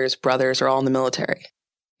 fathers, brothers are all in the military.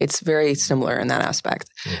 It's very similar in that aspect.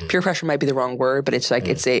 Peer pressure might be the wrong word, but it's like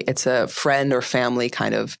it's a friend or family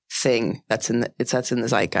kind of thing that's in the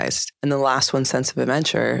zeitgeist. And the last one, sense of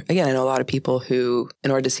adventure. Again, I know a lot of people who, in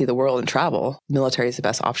order to see the world and travel, military is the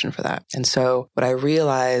best option for that. And so what I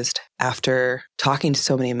realized after talking to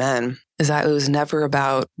so many men is that it was never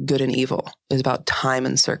about good and evil. It was about time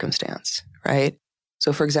and circumstance, right?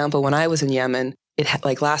 So for example, when I was in Yemen,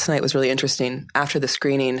 last night was really interesting. After the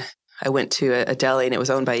screening, I went to a deli and it was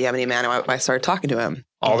owned by a Yemeni man. And I started talking to him.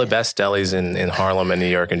 All the best delis in Harlem and New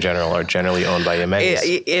York in general are generally owned by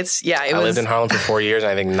Yemenis. I lived in Harlem for 4 years,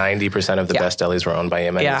 and I think 90% of the best delis were owned by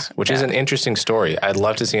Yemenis, which is an interesting story. I'd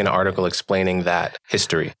love to see an article explaining that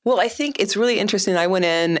history. Well, I think it's really interesting. I went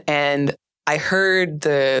in and I heard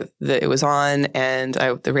it was on, and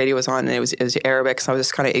the radio was on, and it was Arabic, so I was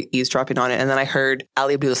just kind of eavesdropping on it. And then I heard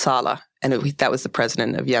Ali Abdul Salah, and that was the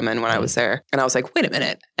president of Yemen when I was there. And I was like, wait a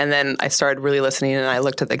minute. And then I started really listening, and I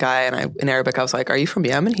looked at the guy, and in Arabic, I was like, are you from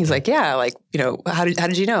Yemen? He's like, yeah. Like, how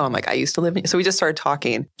did you know? I'm like, I used to live in. So we just started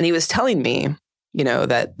talking, and he was telling me,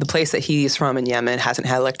 that the place that he's from in Yemen hasn't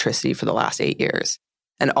had electricity for the last 8 years.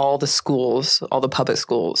 And all the public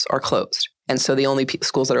schools are closed. And so the only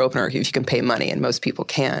schools that are open are if you can pay money, and most people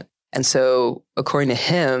can't. And so according to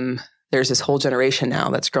him, there's this whole generation now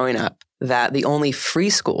that's growing up that the only free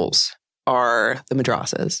schools are the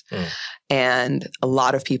madrasas. And a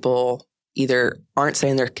lot of people either aren't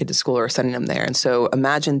sending their kid to school or sending them there. And so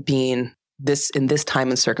imagine being in this time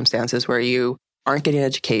and circumstances where you aren't getting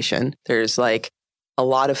education. There's like a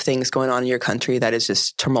lot of things going on in your country that is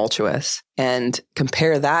just tumultuous. And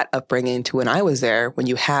compare that upbringing to when I was there, when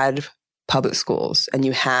you had public schools and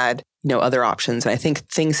you had, other options. And I think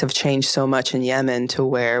things have changed so much in Yemen to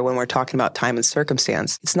where when we're talking about time and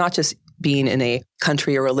circumstance, it's not just being in a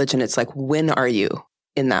country or religion. It's like, when are you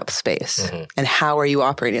in that space? And how are you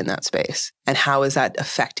operating in that space? And how is that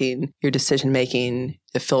affecting your decision-making,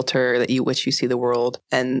 the filter which you see the world,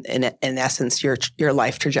 and in essence, your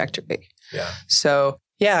life trajectory? Yeah. So,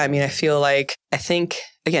 I think,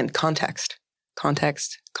 again, context.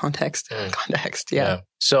 Yeah.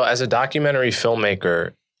 So as a documentary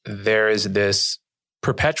filmmaker, there is this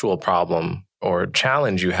perpetual problem or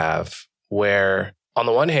challenge you have where, on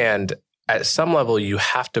the one hand, at some level, you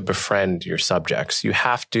have to befriend your subjects. You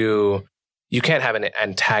can't have an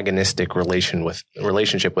antagonistic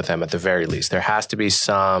relationship with them at the very least. There has to be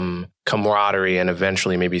some camaraderie and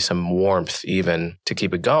eventually maybe some warmth even to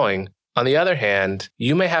keep it going. On the other hand,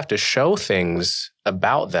 you may have to show things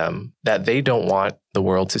about them that they don't want the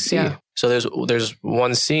world to see. Yeah. So there's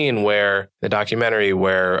one scene where the documentary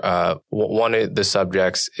where one of the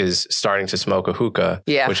subjects is starting to smoke a hookah,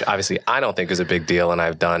 which obviously I don't think is a big deal, and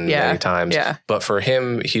I've done many times. Yeah. But for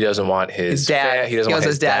him, he doesn't want his dad. He doesn't want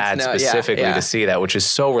his dad specifically to see that, which is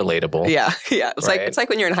so relatable. Yeah, yeah. It's like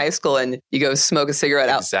when you're in high school and you go smoke a cigarette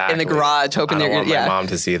out in the garage, hoping I don't want my mom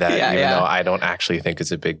to see that, even though I don't actually think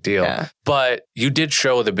it's a big deal. Yeah. But you did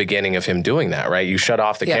show the beginning of him doing that, right? You shut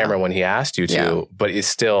off the camera when he asked you to, but it's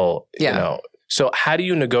still, you know. So how do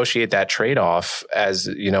you negotiate that trade-off as,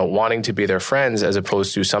 wanting to be their friends as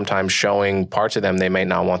opposed to sometimes showing parts of them they may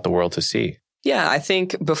not want the world to see? Yeah, I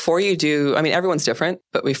think before you do, everyone's different,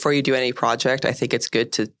 but before you do any project, I think it's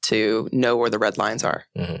good to know where the red lines are.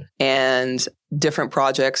 Mm-hmm. And different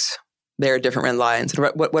projects, there are different red lines. And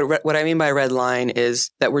what I mean by red line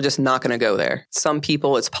is that we're just not going to go there. Some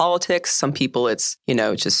people, it's politics. Some people, it's,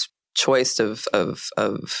 just choice of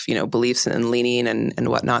beliefs and leaning and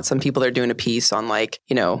whatnot. Some people are doing a piece on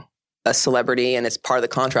a celebrity, and it's part of the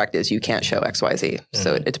contract is you can't show XYZ. Mm-hmm.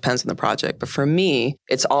 So it depends on the project. But for me,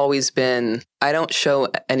 it's always been, I don't show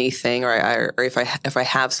anything or if I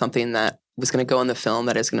have something that was going to go in the film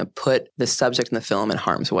that is going to put the subject in the film in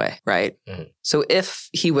harm's way, right? Mm-hmm. So if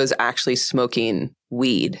he was actually smoking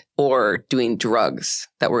weed or doing drugs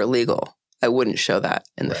that were illegal, I wouldn't show that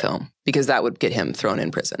in the film because that would get him thrown in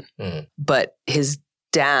prison. Mm-hmm. But his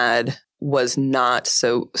dad was not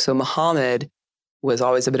so Muhammad was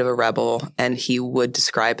always a bit of a rebel, and he would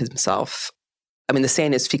describe himself. I mean, the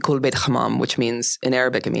saying is fi kul bayt hammam, which means in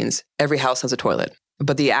Arabic, it means every house has a toilet.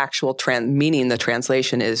 But the actual the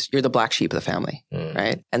translation is you're the black sheep of the family,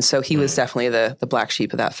 right? And so he was definitely the black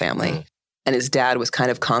sheep of that family. And his dad was kind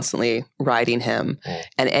of constantly riding him.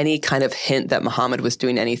 And any kind of hint that Muhammad was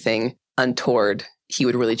doing anything untoward, he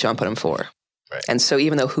would really jump on him for. Right. And so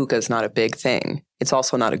even though hookah is not a big thing, it's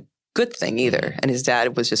also not a good thing either. And his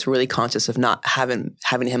dad was just really conscious of not having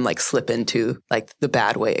him like slip into like the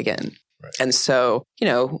bad way again. Right. And so,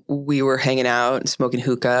 we were hanging out and smoking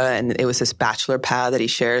hookah, and it was this bachelor pad that he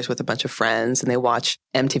shares with a bunch of friends, and they watch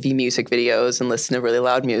MTV music videos and listen to really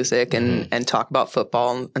loud music and talk about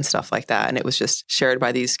football and stuff like that. And it was just shared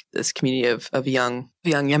by this community of young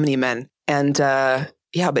Yemeni men. And but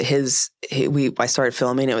I started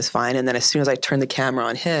filming, it was fine. And then as soon as I turned the camera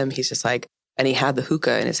on him, he's just like, and he had the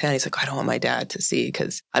hookah in his hand. He's like, I don't want my dad to see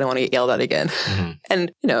because I don't want to get yelled at again.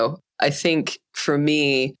 And, I think for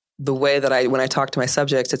me, the way that when I talk to my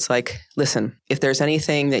subjects, it's like, listen, if there's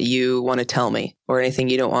anything that you want to tell me or anything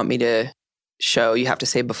you don't want me to show, you have to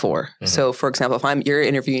say before. So for example, if you're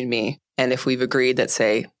interviewing me, and if we've agreed that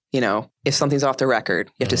say, if something's off the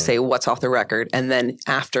record, you have to say what's off the record. And then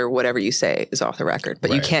after whatever you say is off the record,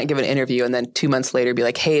 but you can't give an interview and then 2 months later be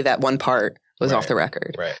like, hey, that one part was off the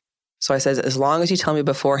record. Right. So I said, as long as you tell me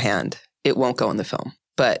beforehand, it won't go in the film.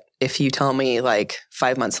 But if you tell me like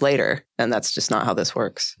 5 months later, then that's just not how this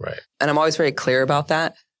works. Right. And I'm always very clear about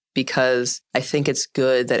that because I think it's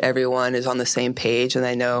good that everyone is on the same page and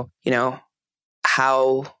they know,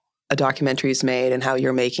 how a documentary is made and how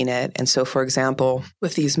you're making it. And so, for example,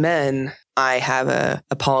 with these men, I have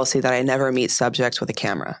a policy that I never meet subjects with a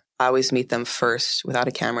camera. I always meet them first without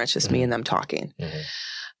a camera. It's just me and them talking.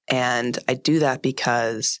 And I do that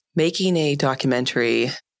because making a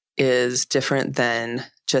documentary is different than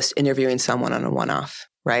just interviewing someone on a one-off,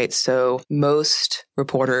 right? So most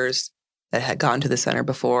reporters that had gotten to the center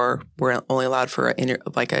before were only allowed for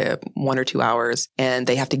a 1 or 2 hours, and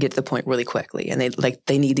they have to get to the point really quickly. And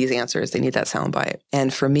they need these answers. They need that soundbite.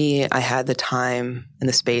 And for me, I had the time and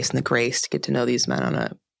the space and the grace to get to know these men on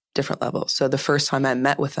a different level. So the first time I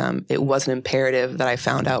met with them, it wasn't imperative that I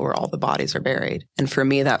found out where all the bodies are buried. And for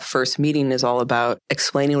me, that first meeting is all about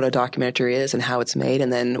explaining what a documentary is and how it's made.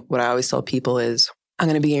 And then what I always tell people is, I'm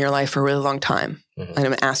going to be in your life for a really long time. I'm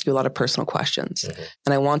going to ask you a lot of personal questions.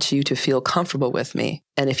 And I want you to feel comfortable with me.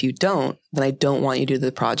 And if you don't, then I don't want you to do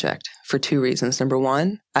the project for 2 reasons. Number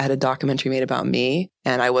one, I had a documentary made about me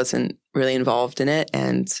and I wasn't really involved in it.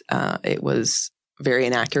 And it was very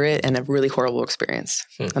inaccurate and a really horrible experience.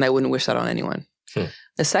 And I wouldn't wish that on anyone.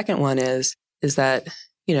 The second one is that,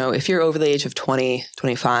 if you're over the age of 20,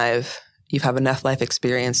 25, you have enough life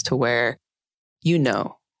experience to where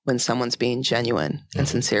when someone's being genuine and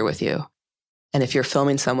sincere with you. And if you're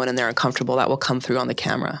filming someone and they're uncomfortable, that will come through on the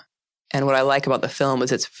camera. And what I like about the film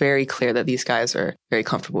is it's very clear that these guys are very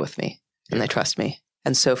comfortable with me and they trust me.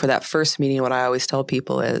 And so for that first meeting, what I always tell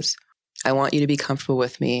people is, I want you to be comfortable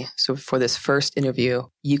with me. So for this first interview,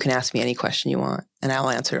 you can ask me any question you want and I'll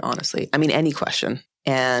answer it honestly. I mean, any question.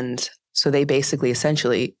 And so they basically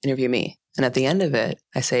essentially interview me. And at the end of it,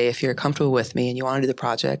 I say, if you're comfortable with me and you want to do the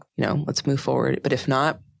project, let's move forward. But if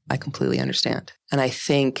not, I completely understand. And I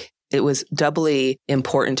think it was doubly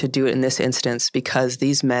important to do it in this instance because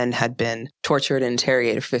these men had been tortured and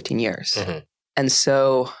interrogated for 15 years. And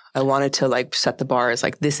so I wanted to set the bar as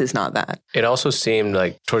this is not that. It also seemed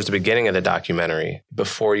like towards the beginning of the documentary,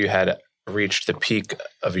 before you had reached the peak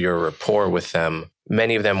of your rapport with them,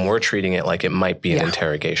 many of them were treating it like it might be an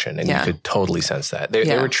interrogation. And you could totally sense that.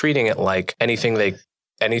 They were treating it like anything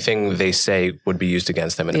they say would be used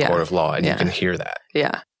against them in a court of law. And you can hear that.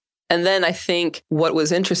 Yeah. And then I think what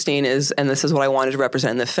was interesting is, and this is what I wanted to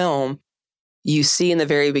represent in the film, you see in the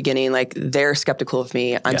very beginning, they're skeptical of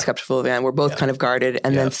me, I'm skeptical of them, we're both kind of guarded.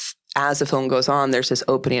 And then as the film goes on, there's this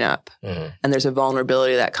opening up and there's a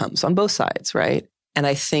vulnerability that comes on both sides, right? And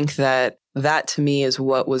I think that to me is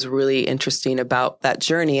what was really interesting about that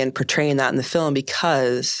journey and portraying that in the film,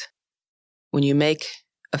 because when you make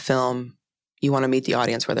a film, you want to meet the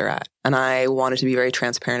audience where they're at. And I wanted to be very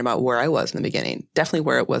transparent about where I was in the beginning, definitely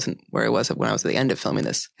where I was when I was at the end of filming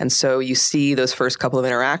this. And so you see those first couple of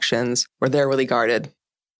interactions where they're really guarded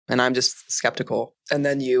and I'm just skeptical. And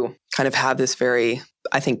then you kind of have this very,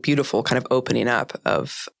 I think, beautiful kind of opening up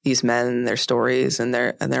of these men, their stories and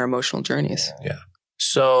their emotional journeys. Yeah.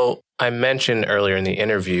 So I mentioned earlier in the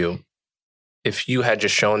interview, if you had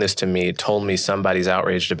just shown this to me, told me somebody's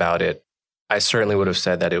outraged about it, I certainly would have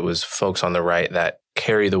said that it was folks on the right that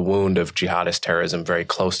carry the wound of jihadist terrorism very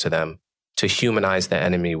close to them to humanize the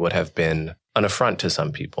enemy would have been an affront to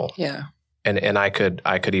some people. Yeah. And I could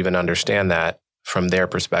even understand that from their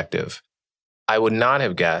perspective. I would not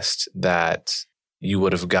have guessed that you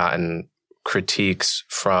would have gotten critiques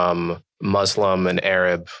from Muslim and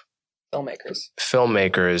Arab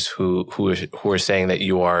filmmakers who are saying that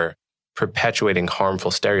you are perpetuating harmful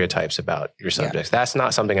stereotypes about your subjects. Yeah. That's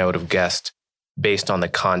not something I would have guessed based on the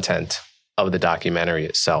content of the documentary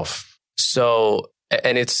itself. So,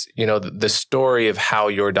 and it's, the story of how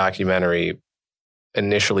your documentary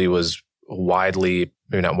initially was widely,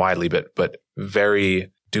 maybe not widely, but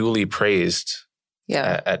very duly praised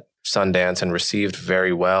at Sundance and received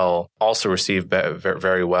very well, also received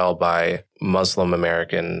very well by Muslim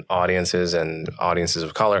American audiences and audiences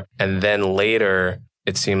of color. And then later,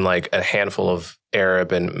 it seemed like a handful of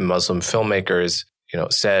Arab and Muslim filmmakers,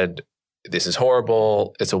 said, this is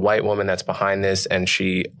horrible. It's a white woman that's behind this, and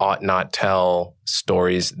she ought not tell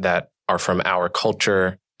stories that are from our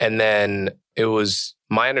culture. And then it was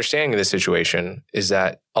my understanding of the situation is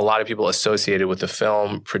that a lot of people associated with the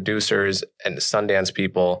film, producers and Sundance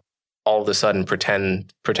people, all of a sudden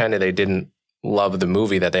pretended they didn't love the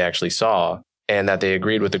movie that they actually saw, and that they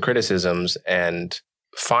agreed with the criticisms and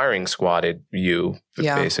firing squatted you,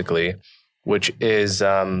 basically, which is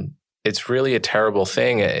it's really a terrible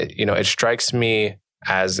thing. It strikes me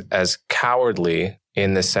as cowardly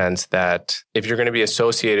in the sense that if you're going to be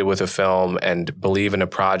associated with a film and believe in a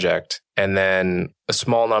project, and then a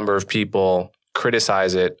small number of people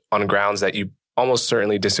criticize it on grounds that you almost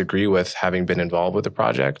certainly disagree with, having been involved with the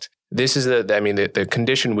project. This is the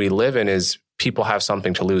condition we live in is people have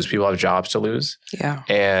something to lose. People have jobs to lose. Yeah.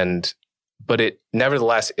 But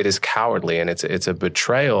nevertheless, it is cowardly, and it's a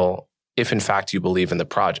betrayal if in fact you believe in the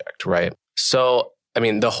project, right? So,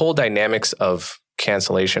 the whole dynamics of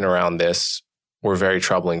cancellation around this were very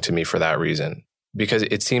troubling to me for that reason, because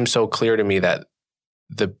it seems so clear to me that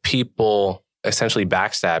the people essentially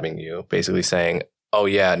backstabbing you, basically saying, oh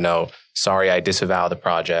yeah, no, sorry, I disavow the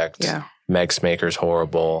project. Yeah. Meg Smaker's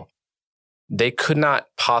horrible. They could not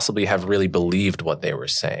possibly have really believed what they were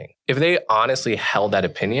saying. If they honestly held that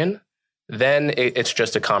opinion, then it's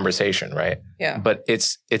just a conversation, right? Yeah. But it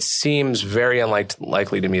seems very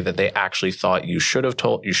unlikely to me that they actually thought you shouldn't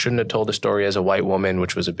have told the story as a white woman,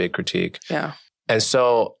 which was a big critique. Yeah. And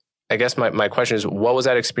so I guess my question is, what was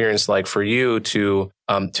that experience like for you to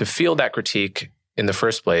feel that critique in the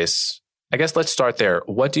first place? I guess let's start there.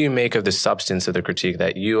 What do you make of the substance of the critique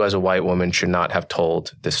that you as a white woman should not have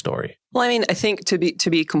told this story? Well, I think to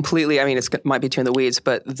be completely, it might be too in the weeds,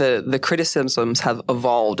 but the criticisms have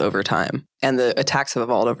evolved over time and the attacks have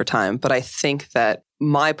evolved over time. But I think that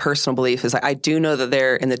my personal belief is I do know that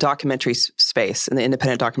there in the documentary space, in the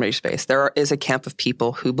independent documentary space, there is a camp of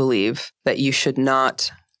people who believe that you should not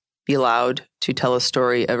be allowed to tell a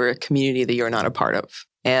story of a community that you're not a part of.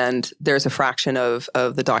 And there's a fraction of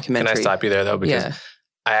the documentary. Can I stop you there, though? Because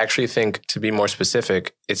I actually think, to be more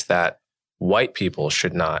specific, it's that white people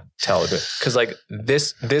should not tell it. Because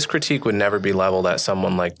this critique would never be leveled at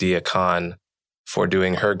someone like Dia Khan for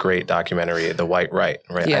doing her great documentary, The White Right?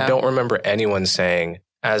 Yeah. I don't remember anyone saying,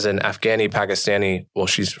 as an Afghani Pakistani, well,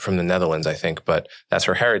 she's from the Netherlands, I think, but that's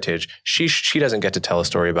her heritage. She doesn't get to tell a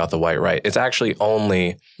story about the white right. It's actually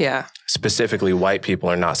only specifically white people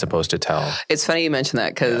are not supposed to tell. It's funny you mention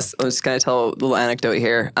that, because I'm just going to tell a little anecdote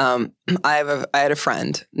here. I had a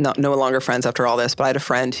friend, no longer friends after all this, but I had a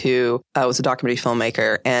friend who was a documentary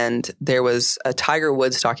filmmaker, and there was a Tiger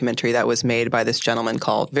Woods documentary that was made by this gentleman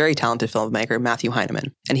called, very talented filmmaker, Matthew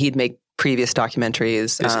Heineman, and he'd make previous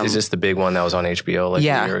documentaries. Is this the big one that was on HBO a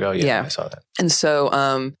year ago? Yeah, I saw that. And so,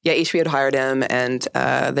 HBO had hired him, and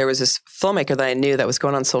there was this filmmaker that I knew that was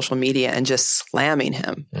going on social media and just slamming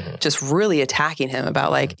him, just really attacking him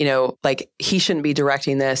about he shouldn't be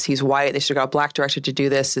directing this. He's white. They should have got a black director to do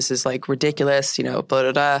this. This is ridiculous, blah,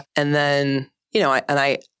 blah, blah. And then,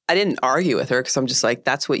 I didn't argue with her because I'm just like,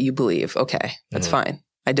 that's what you believe. Okay, that's fine.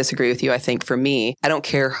 I disagree with you. I think for me, I don't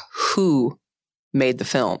care who made the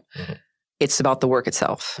film. It's about the work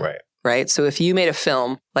itself. Right. So if you made a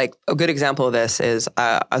film, a good example of this is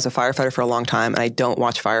I was a firefighter for a long time, and I don't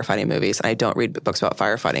watch firefighting movies, and I don't read books about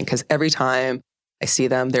firefighting, because every time I see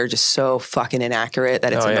them, they're just so fucking inaccurate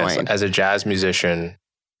that it's annoying. As a jazz musician,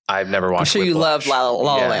 I've never watched I'm sure Whiplash. You love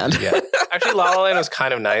La La Land. Actually, La La Land was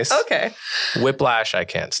kind of nice. Okay. Whiplash, I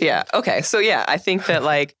can't stand. Yeah. Okay. So I think that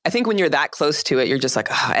I think when you're that close to it, you're just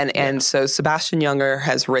and so Sebastian Junger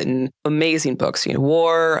has written amazing books,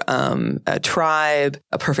 War, A Tribe,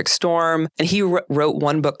 A Perfect Storm. And he wrote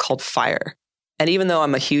one book called Fire. And even though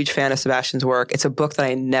I'm a huge fan of Sebastian's work, it's a book that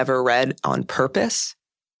I never read on purpose,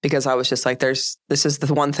 because I was just like, this is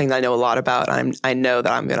the one thing that I know a lot about. I know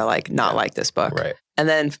that I'm going to like not like this book. Right. And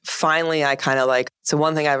then finally I kind of like, so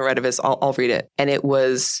one thing I haven't read of is I'll read it. And it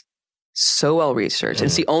was so well researched. And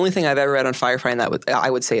it's the only thing I've ever read on firefighting that I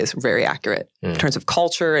would say is very accurate in terms of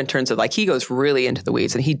culture, in terms of like, he goes really into the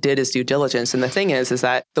weeds and he did his due diligence. And the thing is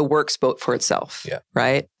that the work spoke for itself. Yeah.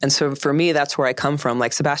 Right. And so for me, that's where I come from.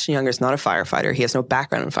 Like Sebastian Junger is not a firefighter. He has no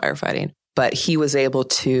background in firefighting, but he was able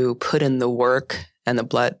to put in the work and the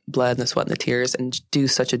blood and the sweat and the tears and do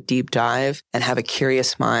such a deep dive and have a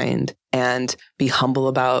curious mind and be humble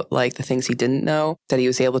about like the things he didn't know, that he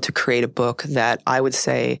was able to create a book that I would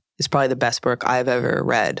say is probably the best book I've ever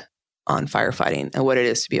read on firefighting and what it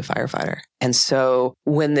is to be a firefighter. And so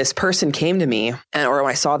when this person came to me or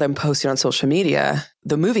when I saw them posting on social media,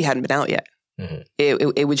 the movie hadn't been out yet. Mm-hmm.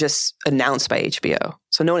 It was just announced by HBO.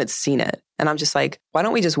 So no one had seen it. And I'm just like, why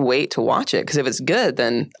don't we just wait to watch it? Because if it's good,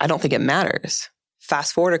 then I don't think it matters.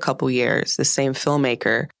 Fast forward a couple years, the same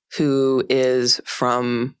filmmaker who is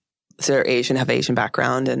from, they're Asian, have Asian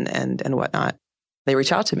background and whatnot. They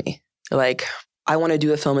reach out to me. They're like, I want to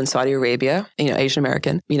do a film in Saudi Arabia, Asian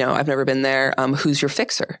American. I've never been there. Who's your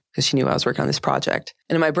fixer? Because she knew I was working on this project.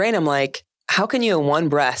 And in my brain, I'm like, how can you in one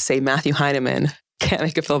breath say Matthew Heineman can't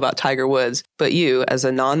make a film about Tiger Woods, but you as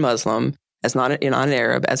a non-Muslim, as not an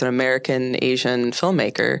Arab, as an American Asian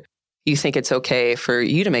filmmaker, you think it's okay for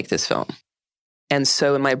you to make this film? And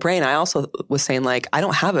so in my brain, I also was saying like, I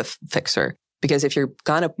don't have a fixer, because if you're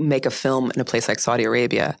going to make a film in a place like Saudi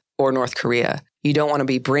Arabia or North Korea, you don't want to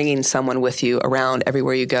be bringing someone with you around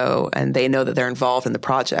everywhere you go and they know that they're involved in the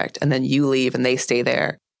project and then you leave and they stay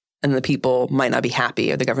there and the people might not be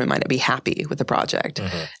happy or the government might not be happy with the project.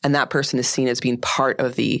 Mm-hmm. And that person is seen as being part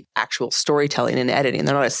of the actual storytelling and editing.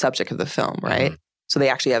 They're not a subject of the film, right? Mm-hmm. So they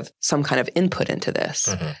actually have some kind of input into this.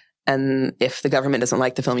 Mm-hmm. And if the government doesn't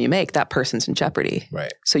like the film you make, that person's in jeopardy.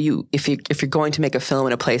 Right. So if you're going to make a film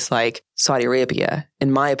in a place like Saudi Arabia,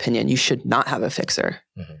 in my opinion, you should not have a fixer.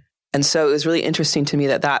 Mm-hmm. And so it was really interesting to me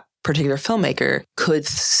that particular filmmaker could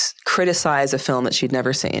criticize a film that she'd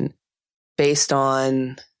never seen based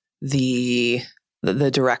on the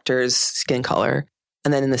director's skin color,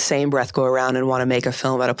 and then in the same breath go around and want to make a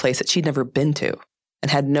film about a place that she'd never been to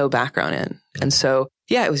and had no background in. Mm-hmm. And so,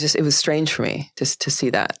 yeah, it was strange for me to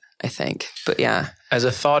see that, I think. But yeah. As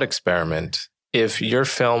a thought experiment, if your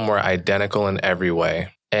film were identical in every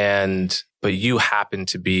way, but you happen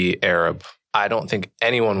to be Arab, I don't think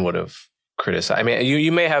anyone would have criticized. I mean,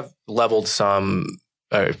 you may have leveled some,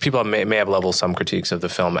 people may have leveled some critiques of the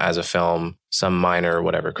film as a film, some minor or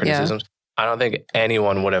whatever criticisms. Yeah. I don't think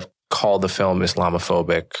anyone would have called the film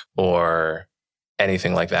Islamophobic or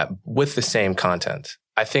anything like that with the same content.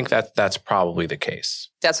 I think that's probably the case.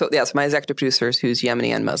 That's my executive producer, who's Yemeni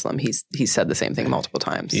and Muslim. He's said the same thing multiple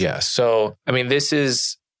times. Yeah. So, I mean,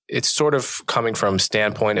 it's sort of coming from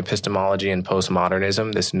standpoint epistemology and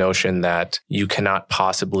postmodernism, this notion that you cannot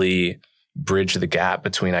possibly bridge the gap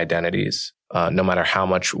between identities, no matter how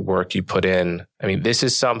much work you put in. I mean, this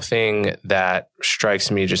is something that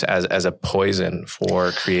strikes me just as a poison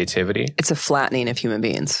for creativity. It's a flattening of human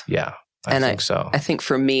beings. Yeah, I think so. I think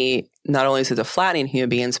for me, not only is it a flattening of human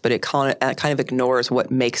beings, but it kind of ignores what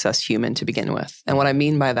makes us human to begin with. And what I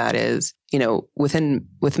mean by that is,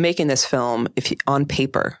 with making this film, on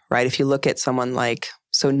paper, right? If you look at someone like,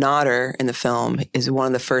 so Nader in the film is one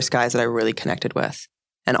of the first guys that I really connected with.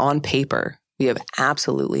 And on paper, we have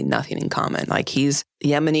absolutely nothing in common. Like he's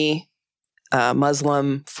Yemeni,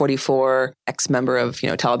 Muslim, 44, ex-member of,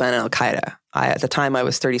 Taliban and Al-Qaeda. At the time I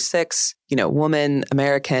was 36, woman,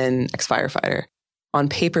 American, ex-firefighter. On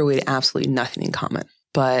paper, we had absolutely nothing in common.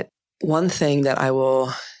 But one thing that I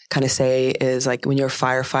will kind of say is like when you're a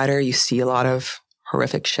firefighter, you see a lot of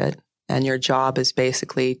horrific shit. And your job is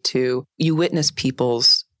basically you witness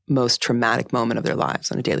people's most traumatic moment of their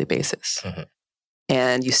lives on a daily basis. Mm-hmm.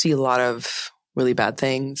 And you see a lot of really bad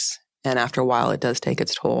things. And after a while, it does take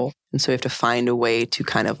its toll. And so you have to find a way to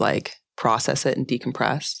kind of like process it and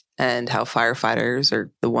decompress. And how firefighters,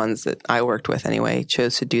 or the ones that I worked with anyway,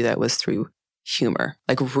 chose to do that was through humor,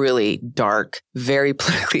 like really dark, very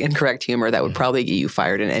politically incorrect humor that would probably get you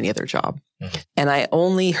fired in any other job. Mm-hmm. And I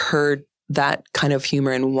only heard that kind of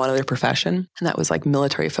humor in one other profession, and that was like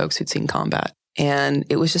military folks who'd seen combat. And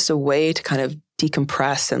it was just a way to kind of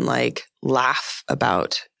decompress and like laugh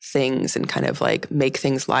about things and kind of like make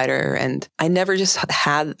things lighter. And I never just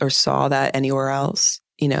had or saw that anywhere else,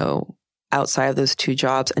 outside of those two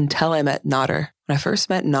jobs until I met Nader. When I first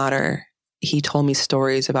met Nader, he told me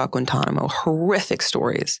stories about Guantanamo, horrific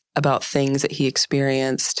stories about things that he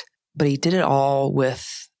experienced, but he did it all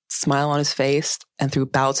with smile on his face and through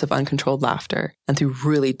bouts of uncontrolled laughter and through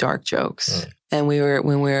really dark jokes. And when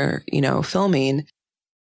we were, filming,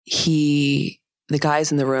 the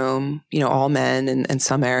guys in the room, all men and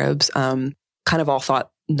some Arabs, kind of all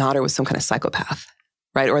thought Nader was some kind of psychopath,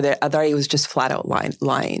 right? Or they thought he was just flat out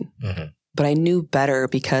lying. Mm-hmm. But I knew better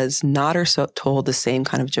because Nader told the same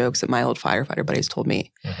kind of jokes that my old firefighter buddies told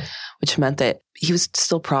me, which meant that he was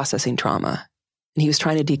still processing trauma and he was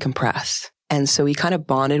trying to decompress. And so we kind of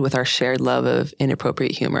bonded with our shared love of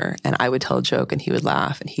inappropriate humor. And I would tell a joke and he would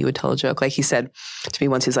laugh and he would tell a joke. Like he said to me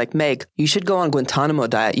once, he's like, Meg, you should go on Guantanamo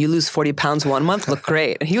diet. You lose 40 pounds 1 month, look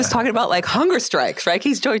great. And he was talking about like hunger strikes, right?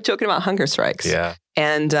 He's joking about hunger strikes. Yeah.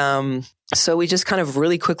 And so we just kind of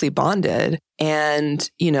really quickly bonded. And,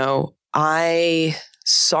 I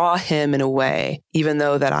saw him in a way, even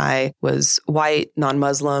though that I was white,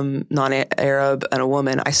 non-Muslim, non-Arab, and a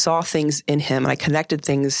woman, I saw things in him and I connected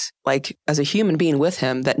things like as a human being with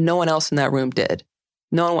him that no one else in that room did.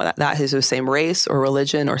 No one that is the same race or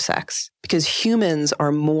religion or sex. Because humans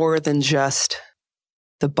are more than just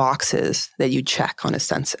the boxes that you check on a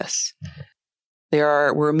census.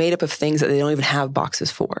 We're made up of things that they don't even have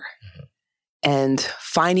boxes for. And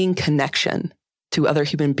finding connection to other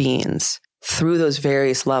human beings through those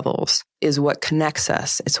various levels is what connects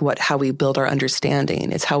us. It's how we build our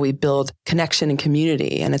understanding. It's how we build connection and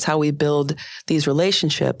community. And it's how we build these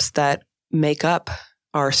relationships that make up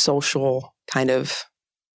our social kind of,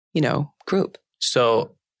 group.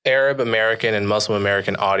 So Arab American and Muslim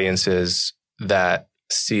American audiences that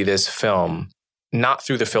see this film, not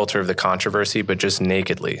through the filter of the controversy, but just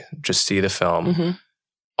nakedly, just see the film,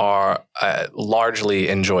 are largely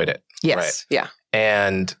enjoyed it. Yes. Right? Yeah.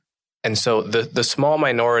 And so the small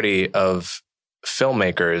minority of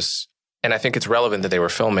filmmakers, and I think it's relevant that they were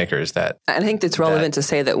filmmakers I think it's relevant to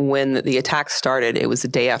say that when the attack started, it was the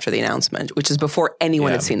day after the announcement, which is before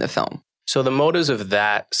anyone had seen the film. So the motives of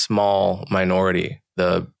that small minority,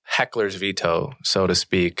 the heckler's veto, so to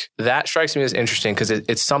speak, that strikes me as interesting because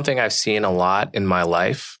it's something I've seen a lot in my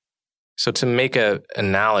life. So to make an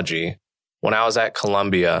analogy, when I was at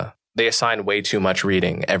Columbia, they assigned way too much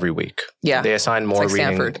reading every week. Yeah. They assigned more reading.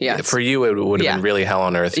 Stanford, yes. For you, it would have been really hell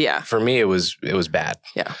on earth. Yeah. For me, it was bad.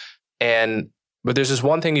 Yeah. But there's this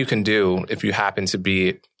one thing you can do if you happen to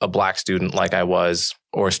be a Black student like I was,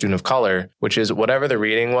 or a student of color, which is whatever the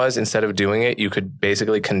reading was, instead of doing it, you could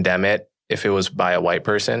basically condemn it. If it was by a white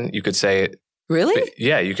person, you could say, really?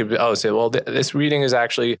 Yeah, you could say, well, this reading is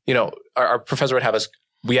actually, our professor would have us,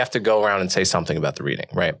 we have to go around and say something about the reading,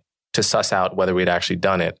 right? To suss out whether we'd actually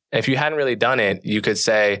done it. If you hadn't really done it, you could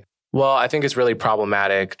say, well, I think it's really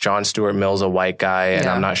problematic. John Stuart Mill's a white guy, and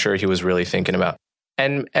I'm not sure he was really thinking about.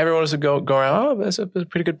 And everyone would go around, oh, that's a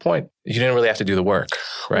pretty good point. You didn't really have to do the work,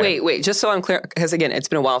 right? Wait, just so I'm clear, because again, it's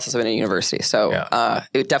been a while since I've been in university. So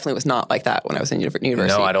it definitely was not like that when I was in university.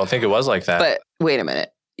 No, I don't think it was like that. But wait a minute.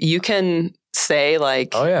 You can say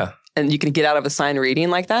like, oh yeah. And you can get out of assigned reading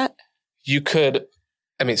like that? You could,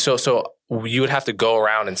 so you would have to go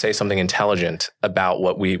around and say something intelligent about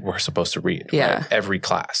what we were supposed to read. Yeah. Right? Every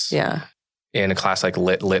class. Yeah. In a class like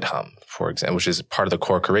Lit Hum, for example, which is part of the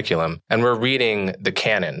core curriculum. And we're reading the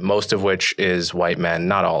canon, most of which is white men,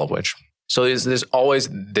 not all of which. So there's always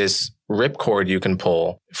this ripcord you can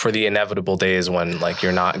pull for the inevitable days when like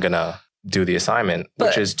you're not going to do the assignment,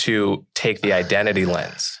 which is to take the identity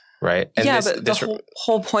lens. Right. And but the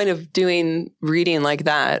whole point of doing reading like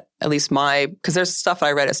that, at least because there's stuff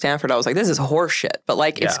I read at Stanford, I was like, this is horse shit. But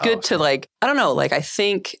like, it's good to like, I don't know, like, I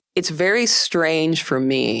think it's very strange for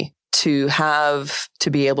me to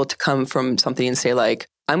be able to come from something and say like,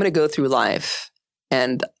 I'm going to go through life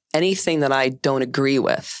and anything that I don't agree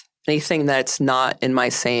with, anything that's not in my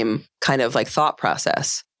same kind of like thought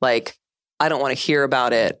process, like, I don't want to hear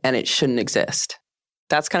about it and it shouldn't exist.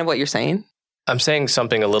 That's kind of what you're saying? I'm saying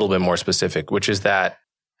something a little bit more specific, which is that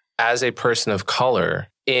as a person of color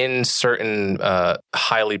in certain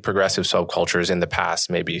highly progressive subcultures in the past,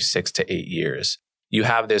 maybe 6 to 8 years, you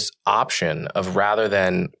have this option of rather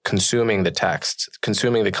than consuming the text,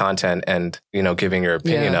 consuming the content and, giving your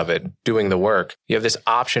opinion of it, doing the work, you have this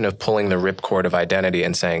option of pulling the ripcord of identity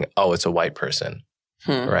and saying, oh, it's a white person,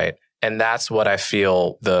 right? And that's what I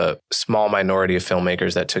feel the small minority of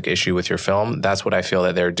filmmakers that took issue with your film, that's what I feel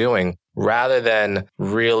that they're doing, rather than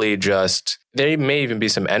really just, there may even be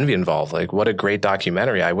some envy involved. Like, what a great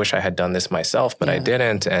documentary. I wish I had done this myself, but I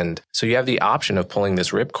didn't. And so you have the option of pulling this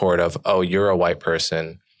ripcord of, oh, you're a white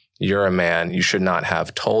person. You're a man. You should not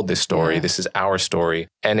have told this story. This is our story.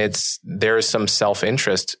 And there is some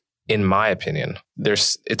self-interest in my opinion,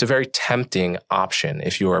 it's a very tempting option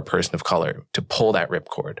if you are a person of color to pull that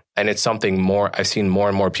ripcord. And it's something I've seen more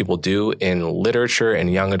and more people do in literature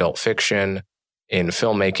and young adult fiction, in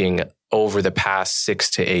filmmaking over the past 6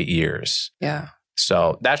 to 8 years. Yeah.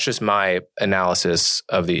 So that's just my analysis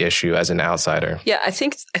of the issue as an outsider. Yeah, I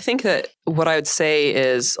think that what I would say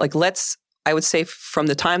is I would say from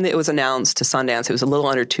the time that it was announced to Sundance, it was a little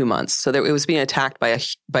under 2 months. So it was being attacked by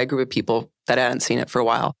a group of people that hadn't seen it for a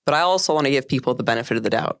while. But I also want to give people the benefit of the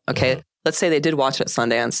doubt. Okay. Mm-hmm. Let's say they did watch it at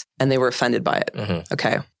Sundance and they were offended by it. Mm-hmm.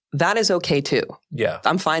 Okay. That is okay too. Yeah.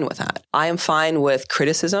 I'm fine with that. I am fine with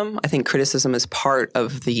criticism. I think criticism is part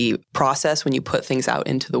of the process when you put things out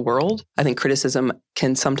into the world. I think criticism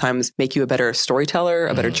can sometimes make you a better storyteller,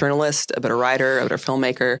 a better journalist, a better writer, a better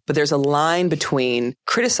filmmaker. But there's a line between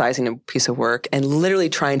criticizing a piece of work and literally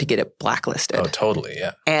trying to get it blacklisted. Oh, totally.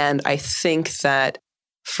 Yeah. And I think that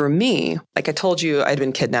for me, like I told you, I'd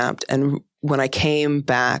been kidnapped. And when I came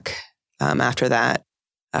back after that,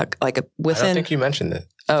 within... I don't think you mentioned it.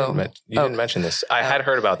 You didn't mention this. I had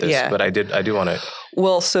heard about this, but I do want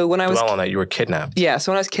to so when I was dwell on that. You were kidnapped. Yeah.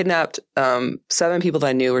 So when I was kidnapped, 7 people that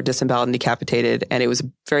I knew were disemboweled and decapitated. And it was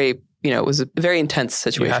it was a very intense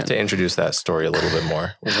situation. You have to introduce that story a little bit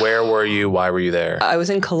more. Where were you? Why were you there? I was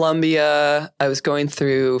in Colombia. I was going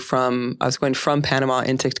from Panama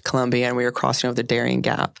into Colombia, and we were crossing over the Darien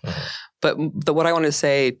Gap. Mm-hmm. But what I wanted to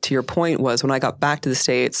say to your point was when I got back to the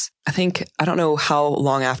States, I don't know how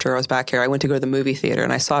long after I was back here, I went to go to the movie theater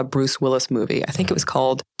and I saw a Bruce Willis movie. I think it was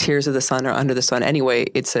called Tears of the Sun or Under the Sun. Anyway,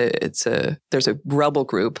 there's a rebel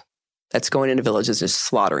group that's going into villages just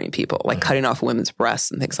slaughtering people, like cutting off women's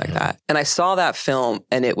breasts and things like that. And I saw that film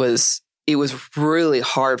and it was really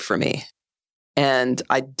hard for me. And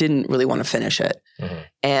I didn't really want to finish it. Mm-hmm.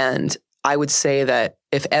 And I would say that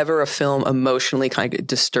if ever a film emotionally kind of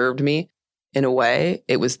disturbed me in a way,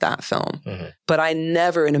 it was that film. Mm-hmm. But I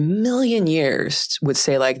never in a million years would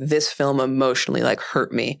say like this film emotionally like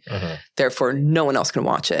hurt me. Mm-hmm. Therefore, no one else can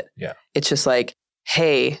watch it. Yeah. It's just like,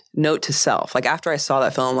 hey, note to self. Like after I saw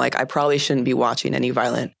that film, like I probably shouldn't be watching any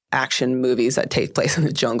violent action movies that take place in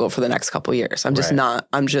the jungle for the next couple of years. I'm just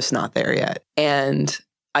not there yet. And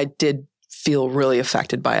I did feel really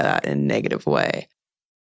affected by that in a negative way.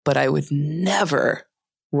 But I would never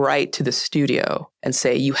write to the studio and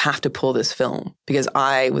say, you have to pull this film because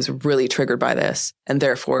I was really triggered by this. And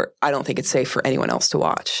therefore, I don't think it's safe for anyone else to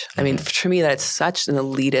watch. Mm-hmm. I mean, to me, that's such an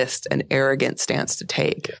elitist and arrogant stance to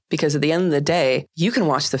take because at the end of the day, you can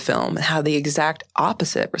watch the film and have the exact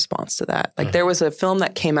opposite response to that. Like there was a film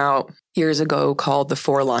that came out years ago called The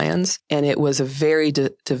Four Lions, and it was a very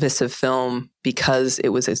divisive film because it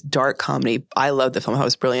was a dark comedy. I loved the film. It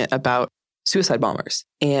was brilliant about suicide bombers.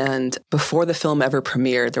 And before the film ever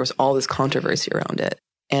premiered, there was all this controversy around it.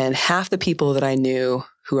 And half the people that I knew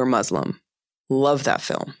who are Muslim loved that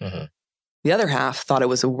film. Mm-hmm. The other half thought it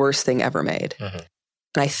was the worst thing ever made. Mm-hmm.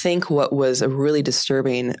 And I think what was really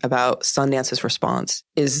disturbing about Sundance's response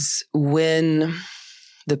is when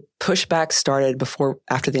the pushback started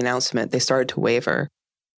after the announcement, they started to waver.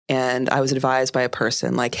 And I was advised by a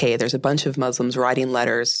person like, hey, there's a bunch of Muslims writing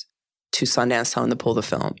letters to Sundance telling them to pull the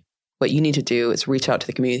film. What you need to do is reach out to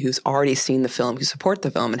the community who's already seen the film, who support the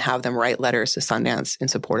film, and have them write letters to Sundance in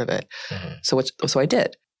support of it. Mm-hmm. So I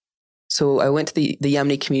did. So I went to the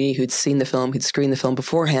Yemeni community who'd seen the film, who'd screened the film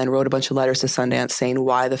beforehand, wrote a bunch of letters to Sundance saying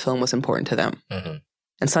why the film was important to them. Mm-hmm.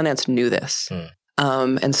 And Sundance knew this.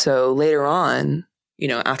 Mm. And so later on,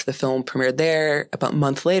 after the film premiered there, about a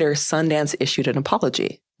month later, Sundance issued an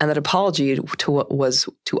apology. And that apology was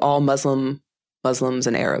to all Muslims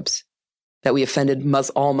and Arabs. That we offended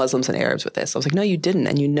all Muslims and Arabs with this. I was like, no, you didn't.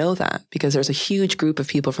 And you know that because there's a huge group of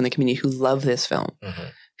people from the community who love this film,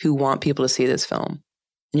 who want people to see this film.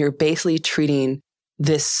 And you're basically treating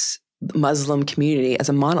this Muslim community as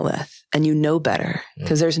a monolith. And you know better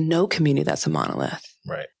because there's no community that's a monolith.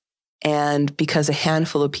 Right. And because a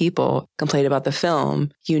handful of people complained about the film,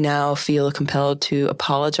 you now feel compelled to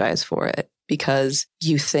apologize for it because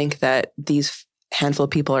you think that these handful of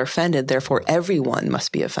people are offended. Therefore, everyone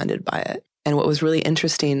must be offended by it. And what was really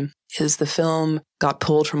interesting is the film got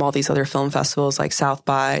pulled from all these other film festivals like South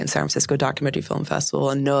by and San Francisco Documentary Film Festival,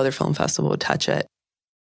 and no other film festival would touch it,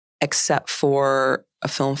 except for a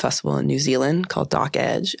film festival in New Zealand called Doc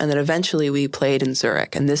Edge. And then eventually we played in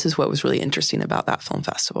Zurich. And this is what was really interesting about that film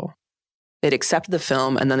festival. They'd accepted the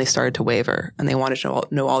film and then they started to waver. And they wanted to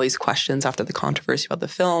know all these questions after the controversy about the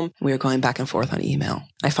film. We were going back and forth on email.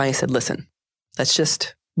 I finally said, listen,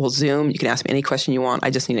 we'll Zoom. You can ask me any question you want. I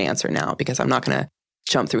just need an answer now because I'm not going to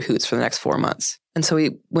jump through hoops for the next 4 months. And so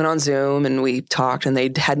we went on Zoom and we talked and they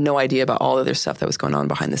had no idea about all the other stuff that was going on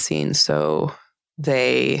behind the scenes. So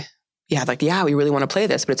they, we really want to play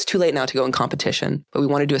this, but it's too late now to go in competition, but we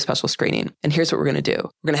want to do a special screening. And here's what we're going to do.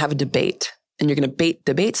 We're going to have a debate, and you're going to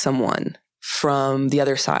debate someone from the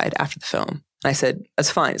other side after the film. And I said,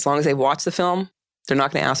 that's fine. As long as they've watched the film, they're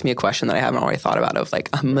not going to ask me a question that I haven't already thought about of like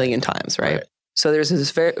a million times, right? So there's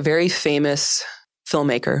this very, very famous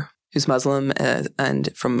filmmaker who's Muslim and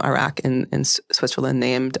from Iraq in Switzerland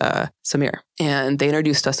named Samir. And they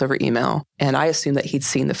introduced us over email. And I assumed that he'd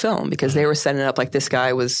seen the film because they were setting it up like this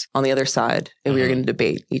guy was on the other side and we were going to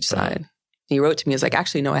debate each side. And he wrote to me, he was like,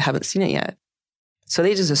 actually, no, I haven't seen it yet. So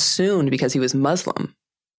they just assumed because he was Muslim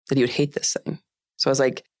that he would hate this thing. So I was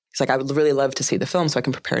like, he's like, I would really love to see the film so I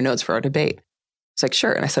can prepare notes for our debate. It's like,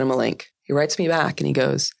 sure. And I sent him a link. He writes me back and he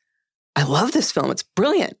goes, I love this film. It's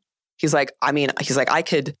brilliant. He's like, I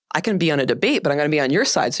can be on a debate, but I'm going to be on your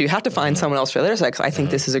side. So you have to find someone else for the other side because I think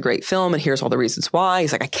this is a great film and here's all the reasons why.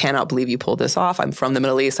 He's like, I cannot believe you pulled this off. I'm from the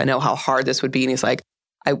Middle East. I know how hard this would be. And he's like,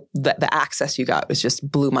 the access you got was just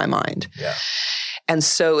blew my mind. Yeah. And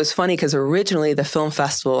so it was funny because originally the film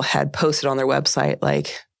festival had posted on their website,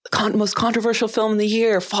 like the most controversial film of the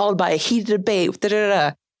year, followed by a heated debate.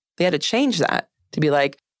 They had to change that to be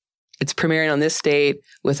like, it's premiering on this date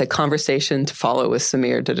with a conversation to follow with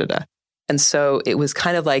Samir, And so it was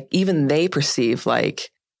kind of like, even they perceive like,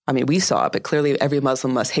 I mean, we saw it, but clearly every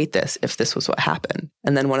Muslim must hate this if this was what happened.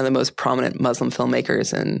 And then one of the most prominent Muslim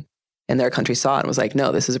filmmakers in their country saw it and was like,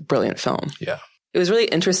 no, this is a brilliant film. Yeah. It was really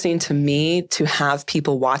interesting to me to have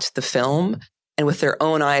people watch the film and with their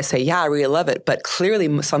own eyes say, yeah, I really love it. But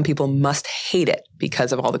clearly some people must hate it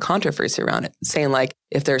because of all the controversy around it. Saying like,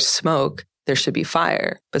 if there's smoke, there should be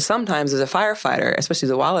fire. But sometimes as a firefighter, especially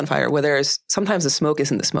as a wildland fire, sometimes the smoke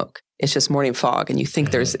isn't the smoke. It's just morning fog. And you think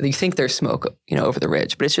there's smoke, over the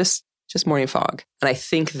ridge, but it's just morning fog. And I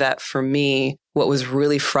think that for me, what was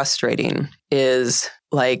really frustrating is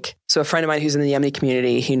like, so a friend of mine who's in the Yemeni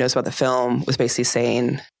community, he knows about the film, was basically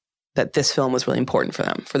saying that this film was really important for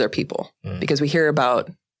them, for their people. Because we hear about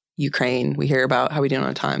Ukraine, we hear about, how are we doing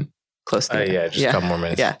on time? Close to just a couple more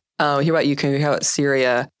minutes. Yeah. We hear about Ukraine, we hear about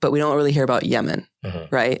Syria, but we don't really hear about Yemen,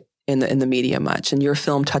 right? In the media much. And your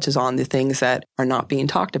film touches on the things that are not being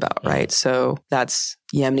talked about, right? So that's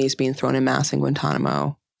Yemenis being thrown in mass in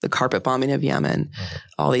Guantanamo, the carpet bombing of Yemen,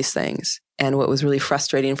 all these things. And what was really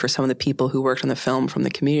frustrating for some of the people who worked on the film from the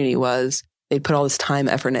community was they put all this time,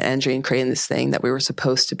 effort, and energy in creating this thing that we were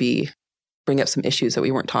supposed to bring up some issues that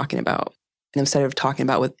we weren't talking about. And instead of talking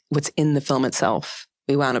about what's in the film itself,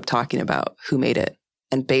 we wound up talking about who made it.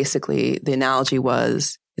 And basically, the analogy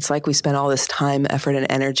was, it's like we spent all this time, effort,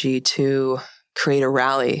 and energy to create a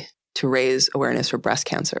rally to raise awareness for breast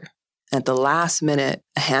cancer. And at the last minute,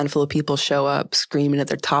 a handful of people show up screaming at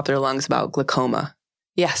the top of their lungs about glaucoma.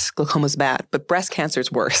 Yes, glaucoma's bad, but breast cancer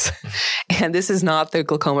is worse. And this is not the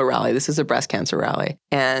glaucoma rally. This is a breast cancer rally.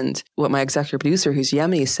 And what my executive producer, who's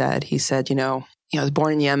Yemeni, said, he said, I was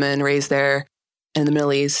born in Yemen, raised there. In the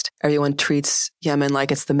Middle East, everyone treats Yemen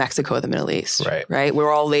like it's the Mexico of the Middle East, right?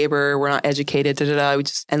 We're all labor, we're not educated,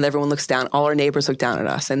 and everyone looks down. All our neighbors look down at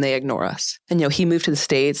us and they ignore us. And, he moved to the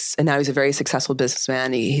States and now he's a very successful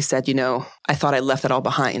businessman. He said, I thought I left it all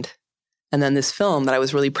behind. And then this film that I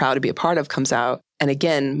was really proud to be a part of comes out. And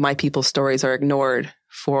again, my people's stories are ignored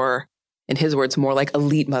for, in his words, more like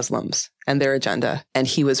elite Muslims and their agenda. And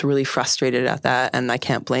he was really frustrated at that. And I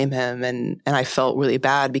can't blame him. And I felt really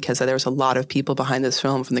bad because there was a lot of people behind this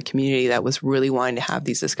film from the community that was really wanting to have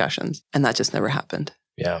these discussions. And that just never happened.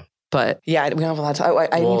 Yeah. But yeah, we don't have a lot of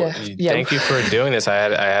time. Thank you for doing this. I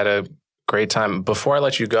had a great time. Before I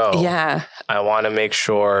let you go, I want to make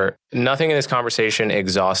sure nothing in this conversation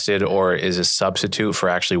exhausted or is a substitute for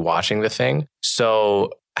actually watching the thing.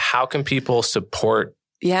 So how can people support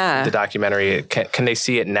the documentary? Can they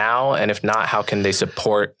see it now? And if not, how can they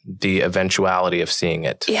support the eventuality of seeing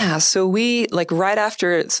it? Yeah. So we, right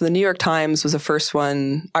after, so the New York Times was the first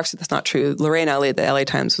one. Actually, that's not true. Lorraine Elliott, the LA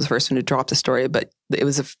Times, was the first one to drop the story, but it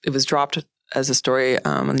was dropped as a story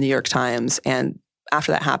on the New York Times. And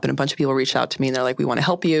after that happened, a bunch of people reached out to me and they're like, we want to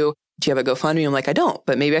help you. Do you have a GoFundMe? I'm like, I don't,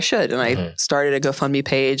 but maybe I should. And I started a GoFundMe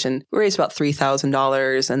page and we raised about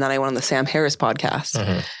 $3,000. And then I went on the Sam Harris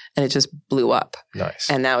podcast. And it just blew up. Nice.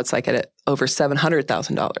 And now it's at over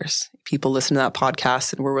 $700,000. People listen to that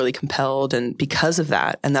podcast and were really compelled. And because of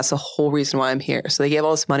that, and that's the whole reason why I'm here. So they gave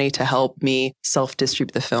all this money to help me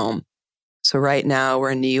self-distribute the film. So right now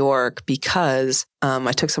we're in New York because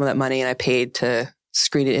I took some of that money and I paid to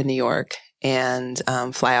screen it in New York and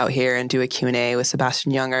fly out here and do a Q&A with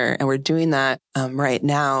Sebastian Younger. And we're doing that right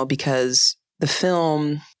now because the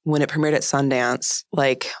film, when it premiered at Sundance,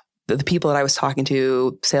 the people that I was talking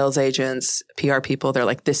to, sales agents, PR people, they're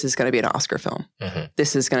like, this is going to be an Oscar film. Mm-hmm.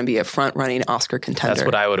 This is going to be a front-running Oscar contender. That's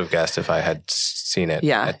what I would have guessed if I had seen it.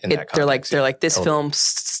 Yeah. They're like, this film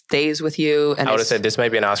stays with you. And I would have said, this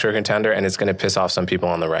might be an Oscar contender and it's going to piss off some people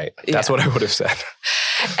on the right. That's what I would have said.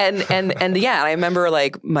 And yeah, I remember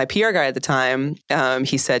like my PR guy at the time,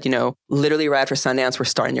 he said, literally right after Sundance, we're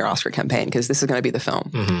starting your Oscar campaign because this is going to be the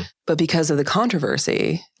film. Mm-hmm. But because of the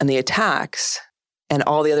controversy and the attacks and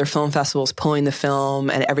all the other film festivals pulling the film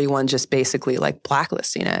and everyone just basically like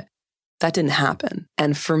blacklisting it, that didn't happen.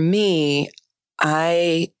 And for me,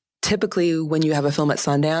 typically when you have a film at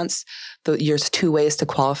Sundance, there's two ways to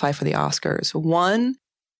qualify for the Oscars. One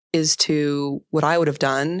is what I would have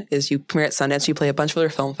done is you premiere at Sundance, you play a bunch of other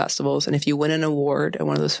film festivals, and if you win an award at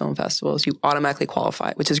one of those film festivals, you automatically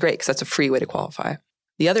qualify, which is great because that's a free way to qualify.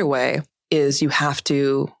 The other way is you have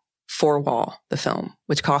to four-wall the film,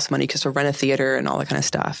 which costs money because to rent a theater and all that kind of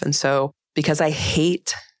stuff. And so because I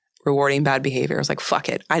hate rewarding bad behavior, I was like, fuck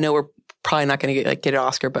it. I know we're probably not going to get an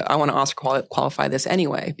Oscar, but I want to Oscar qualify this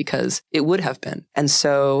anyway because it would have been. And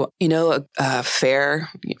so, Fair.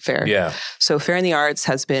 Yeah. So Fair in the Arts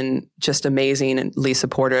has been just amazingly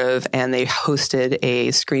supportive, and they hosted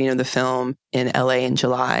a screening of the film in LA in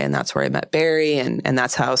July, and that's where I met Barry, and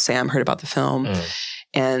that's how Sam heard about the film.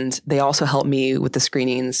 And they also helped me with the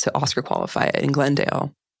screenings to Oscar qualify it in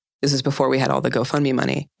Glendale. This is before we had all the GoFundMe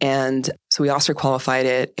money. And so we Oscar qualified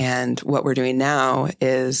it. And what we're doing now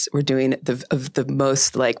is we're doing the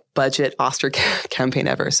most like budget Oscar campaign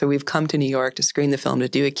ever. So we've come to New York to screen the film, to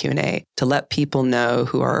do a Q&A, to let people know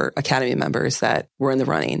who are Academy members that we're in the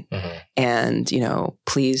running. Mm-hmm. And,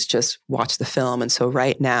 please just watch the film. And so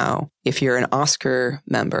right now, if you're an Oscar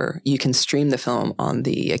member, you can stream the film on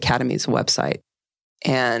the Academy's website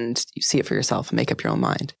and you see it for yourself and make up your own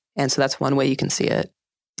mind. And so that's one way you can see it.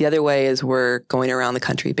 The other way is we're going around the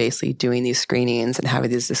country basically doing these screenings and having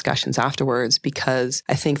these discussions afterwards, because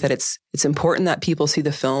I think that it's important that people see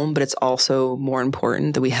the film, but it's also more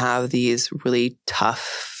important that we have these really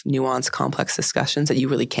tough, nuanced, complex discussions that you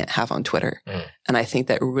really can't have on Twitter. And I think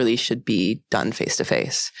that really should be done face to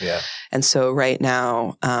face. Yeah. And so right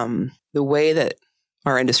now, the way that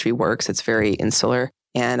our industry works, it's very insular.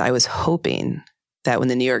 And I was hoping that when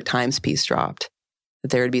the New York Times piece dropped, that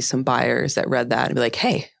there would be some buyers that read that and be like,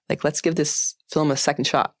 hey, let's give this film a second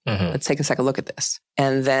shot. Mm-hmm. Let's take a second look at this.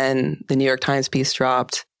 And then the New York Times piece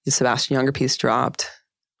dropped, the Sebastian Younger piece dropped,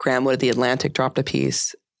 Graham Wood of The Atlantic dropped a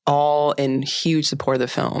piece, all in huge support of the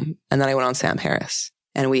film. And then I went on Sam Harris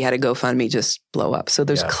and we had a GoFundMe just blow up. So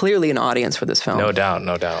there's clearly an audience for this film. No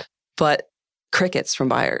doubt. But crickets from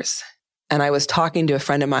buyers. And I was talking to a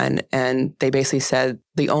friend of mine and they basically said,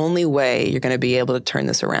 the only way you're going to be able to turn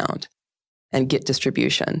this around and get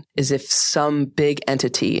distribution is if some big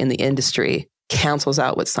entity in the industry cancels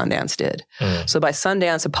out what Sundance did. So by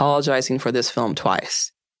Sundance apologizing for this film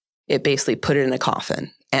twice, it basically put it in a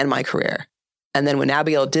coffin and my career. And then when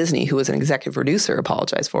Abigail Disney, who was an executive producer,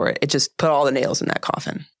 apologized for it, it just put all the nails in that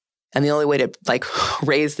coffin. And the only way to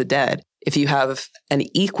raise the dead, if you have an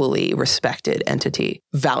equally respected entity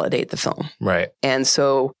validate the film. Right. And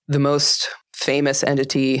so the most famous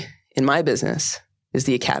entity in my business is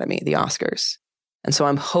the Academy, the Oscars. And so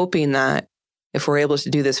I'm hoping that if we're able to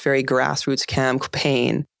do this very grassroots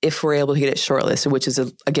campaign, if we're able to get it shortlisted, which is,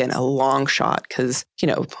 again, a long shot because,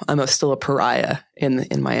 I'm still a pariah in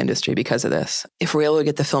my industry because of this. If we're able to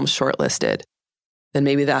get the film shortlisted, then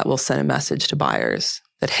maybe that will send a message to buyers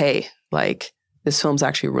that, hey, this film's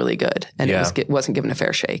actually really good and it wasn't given a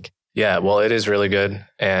fair shake. Yeah, well, it is really good.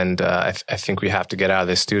 And I think we have to get out of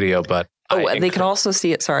this studio, but they could also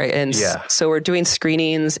see it. Sorry. And so we're doing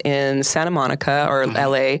screenings in Santa Monica or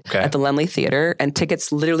LA at the Lemley Theater, and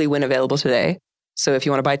tickets literally went available today. So if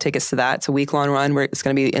you want to buy tickets to that, it's a week-long run where it's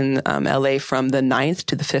going to be in LA from the 9th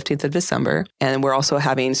to the 15th of December. And we're also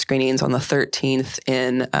having screenings on the 13th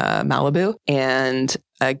in Malibu and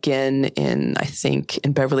again in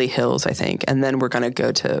Beverly Hills, And then we're going to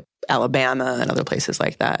go to Alabama and other places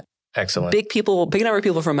like that. Excellent. Big number of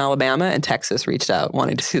people from Alabama and Texas reached out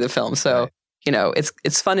wanting to see the film. So,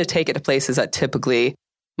 it's fun to take it to places that typically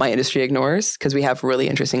my industry ignores because we have really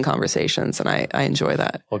interesting conversations and I enjoy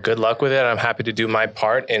that. Well, good luck with it. I'm happy to do my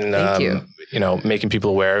part in, making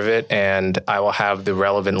people aware of it. And I will have the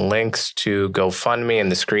relevant links to GoFundMe and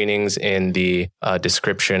the screenings in the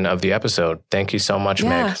description of the episode. Thank you so much,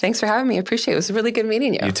 Meg. Yeah, thanks for having me. I appreciate it. It was really good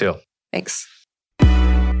meeting you. You too. Thanks.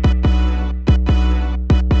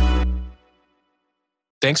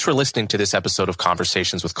 Thanks for listening to this episode of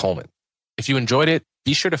Conversations with Coleman. If you enjoyed it,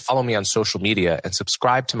 be sure to follow me on social media and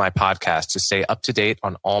subscribe to my podcast to stay up to date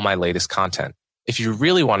on all my latest content. If you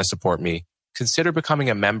really want to support me, consider becoming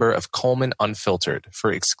a member of Coleman Unfiltered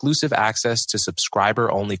for exclusive access to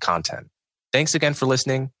subscriber-only content. Thanks again for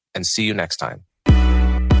listening, and see you next time.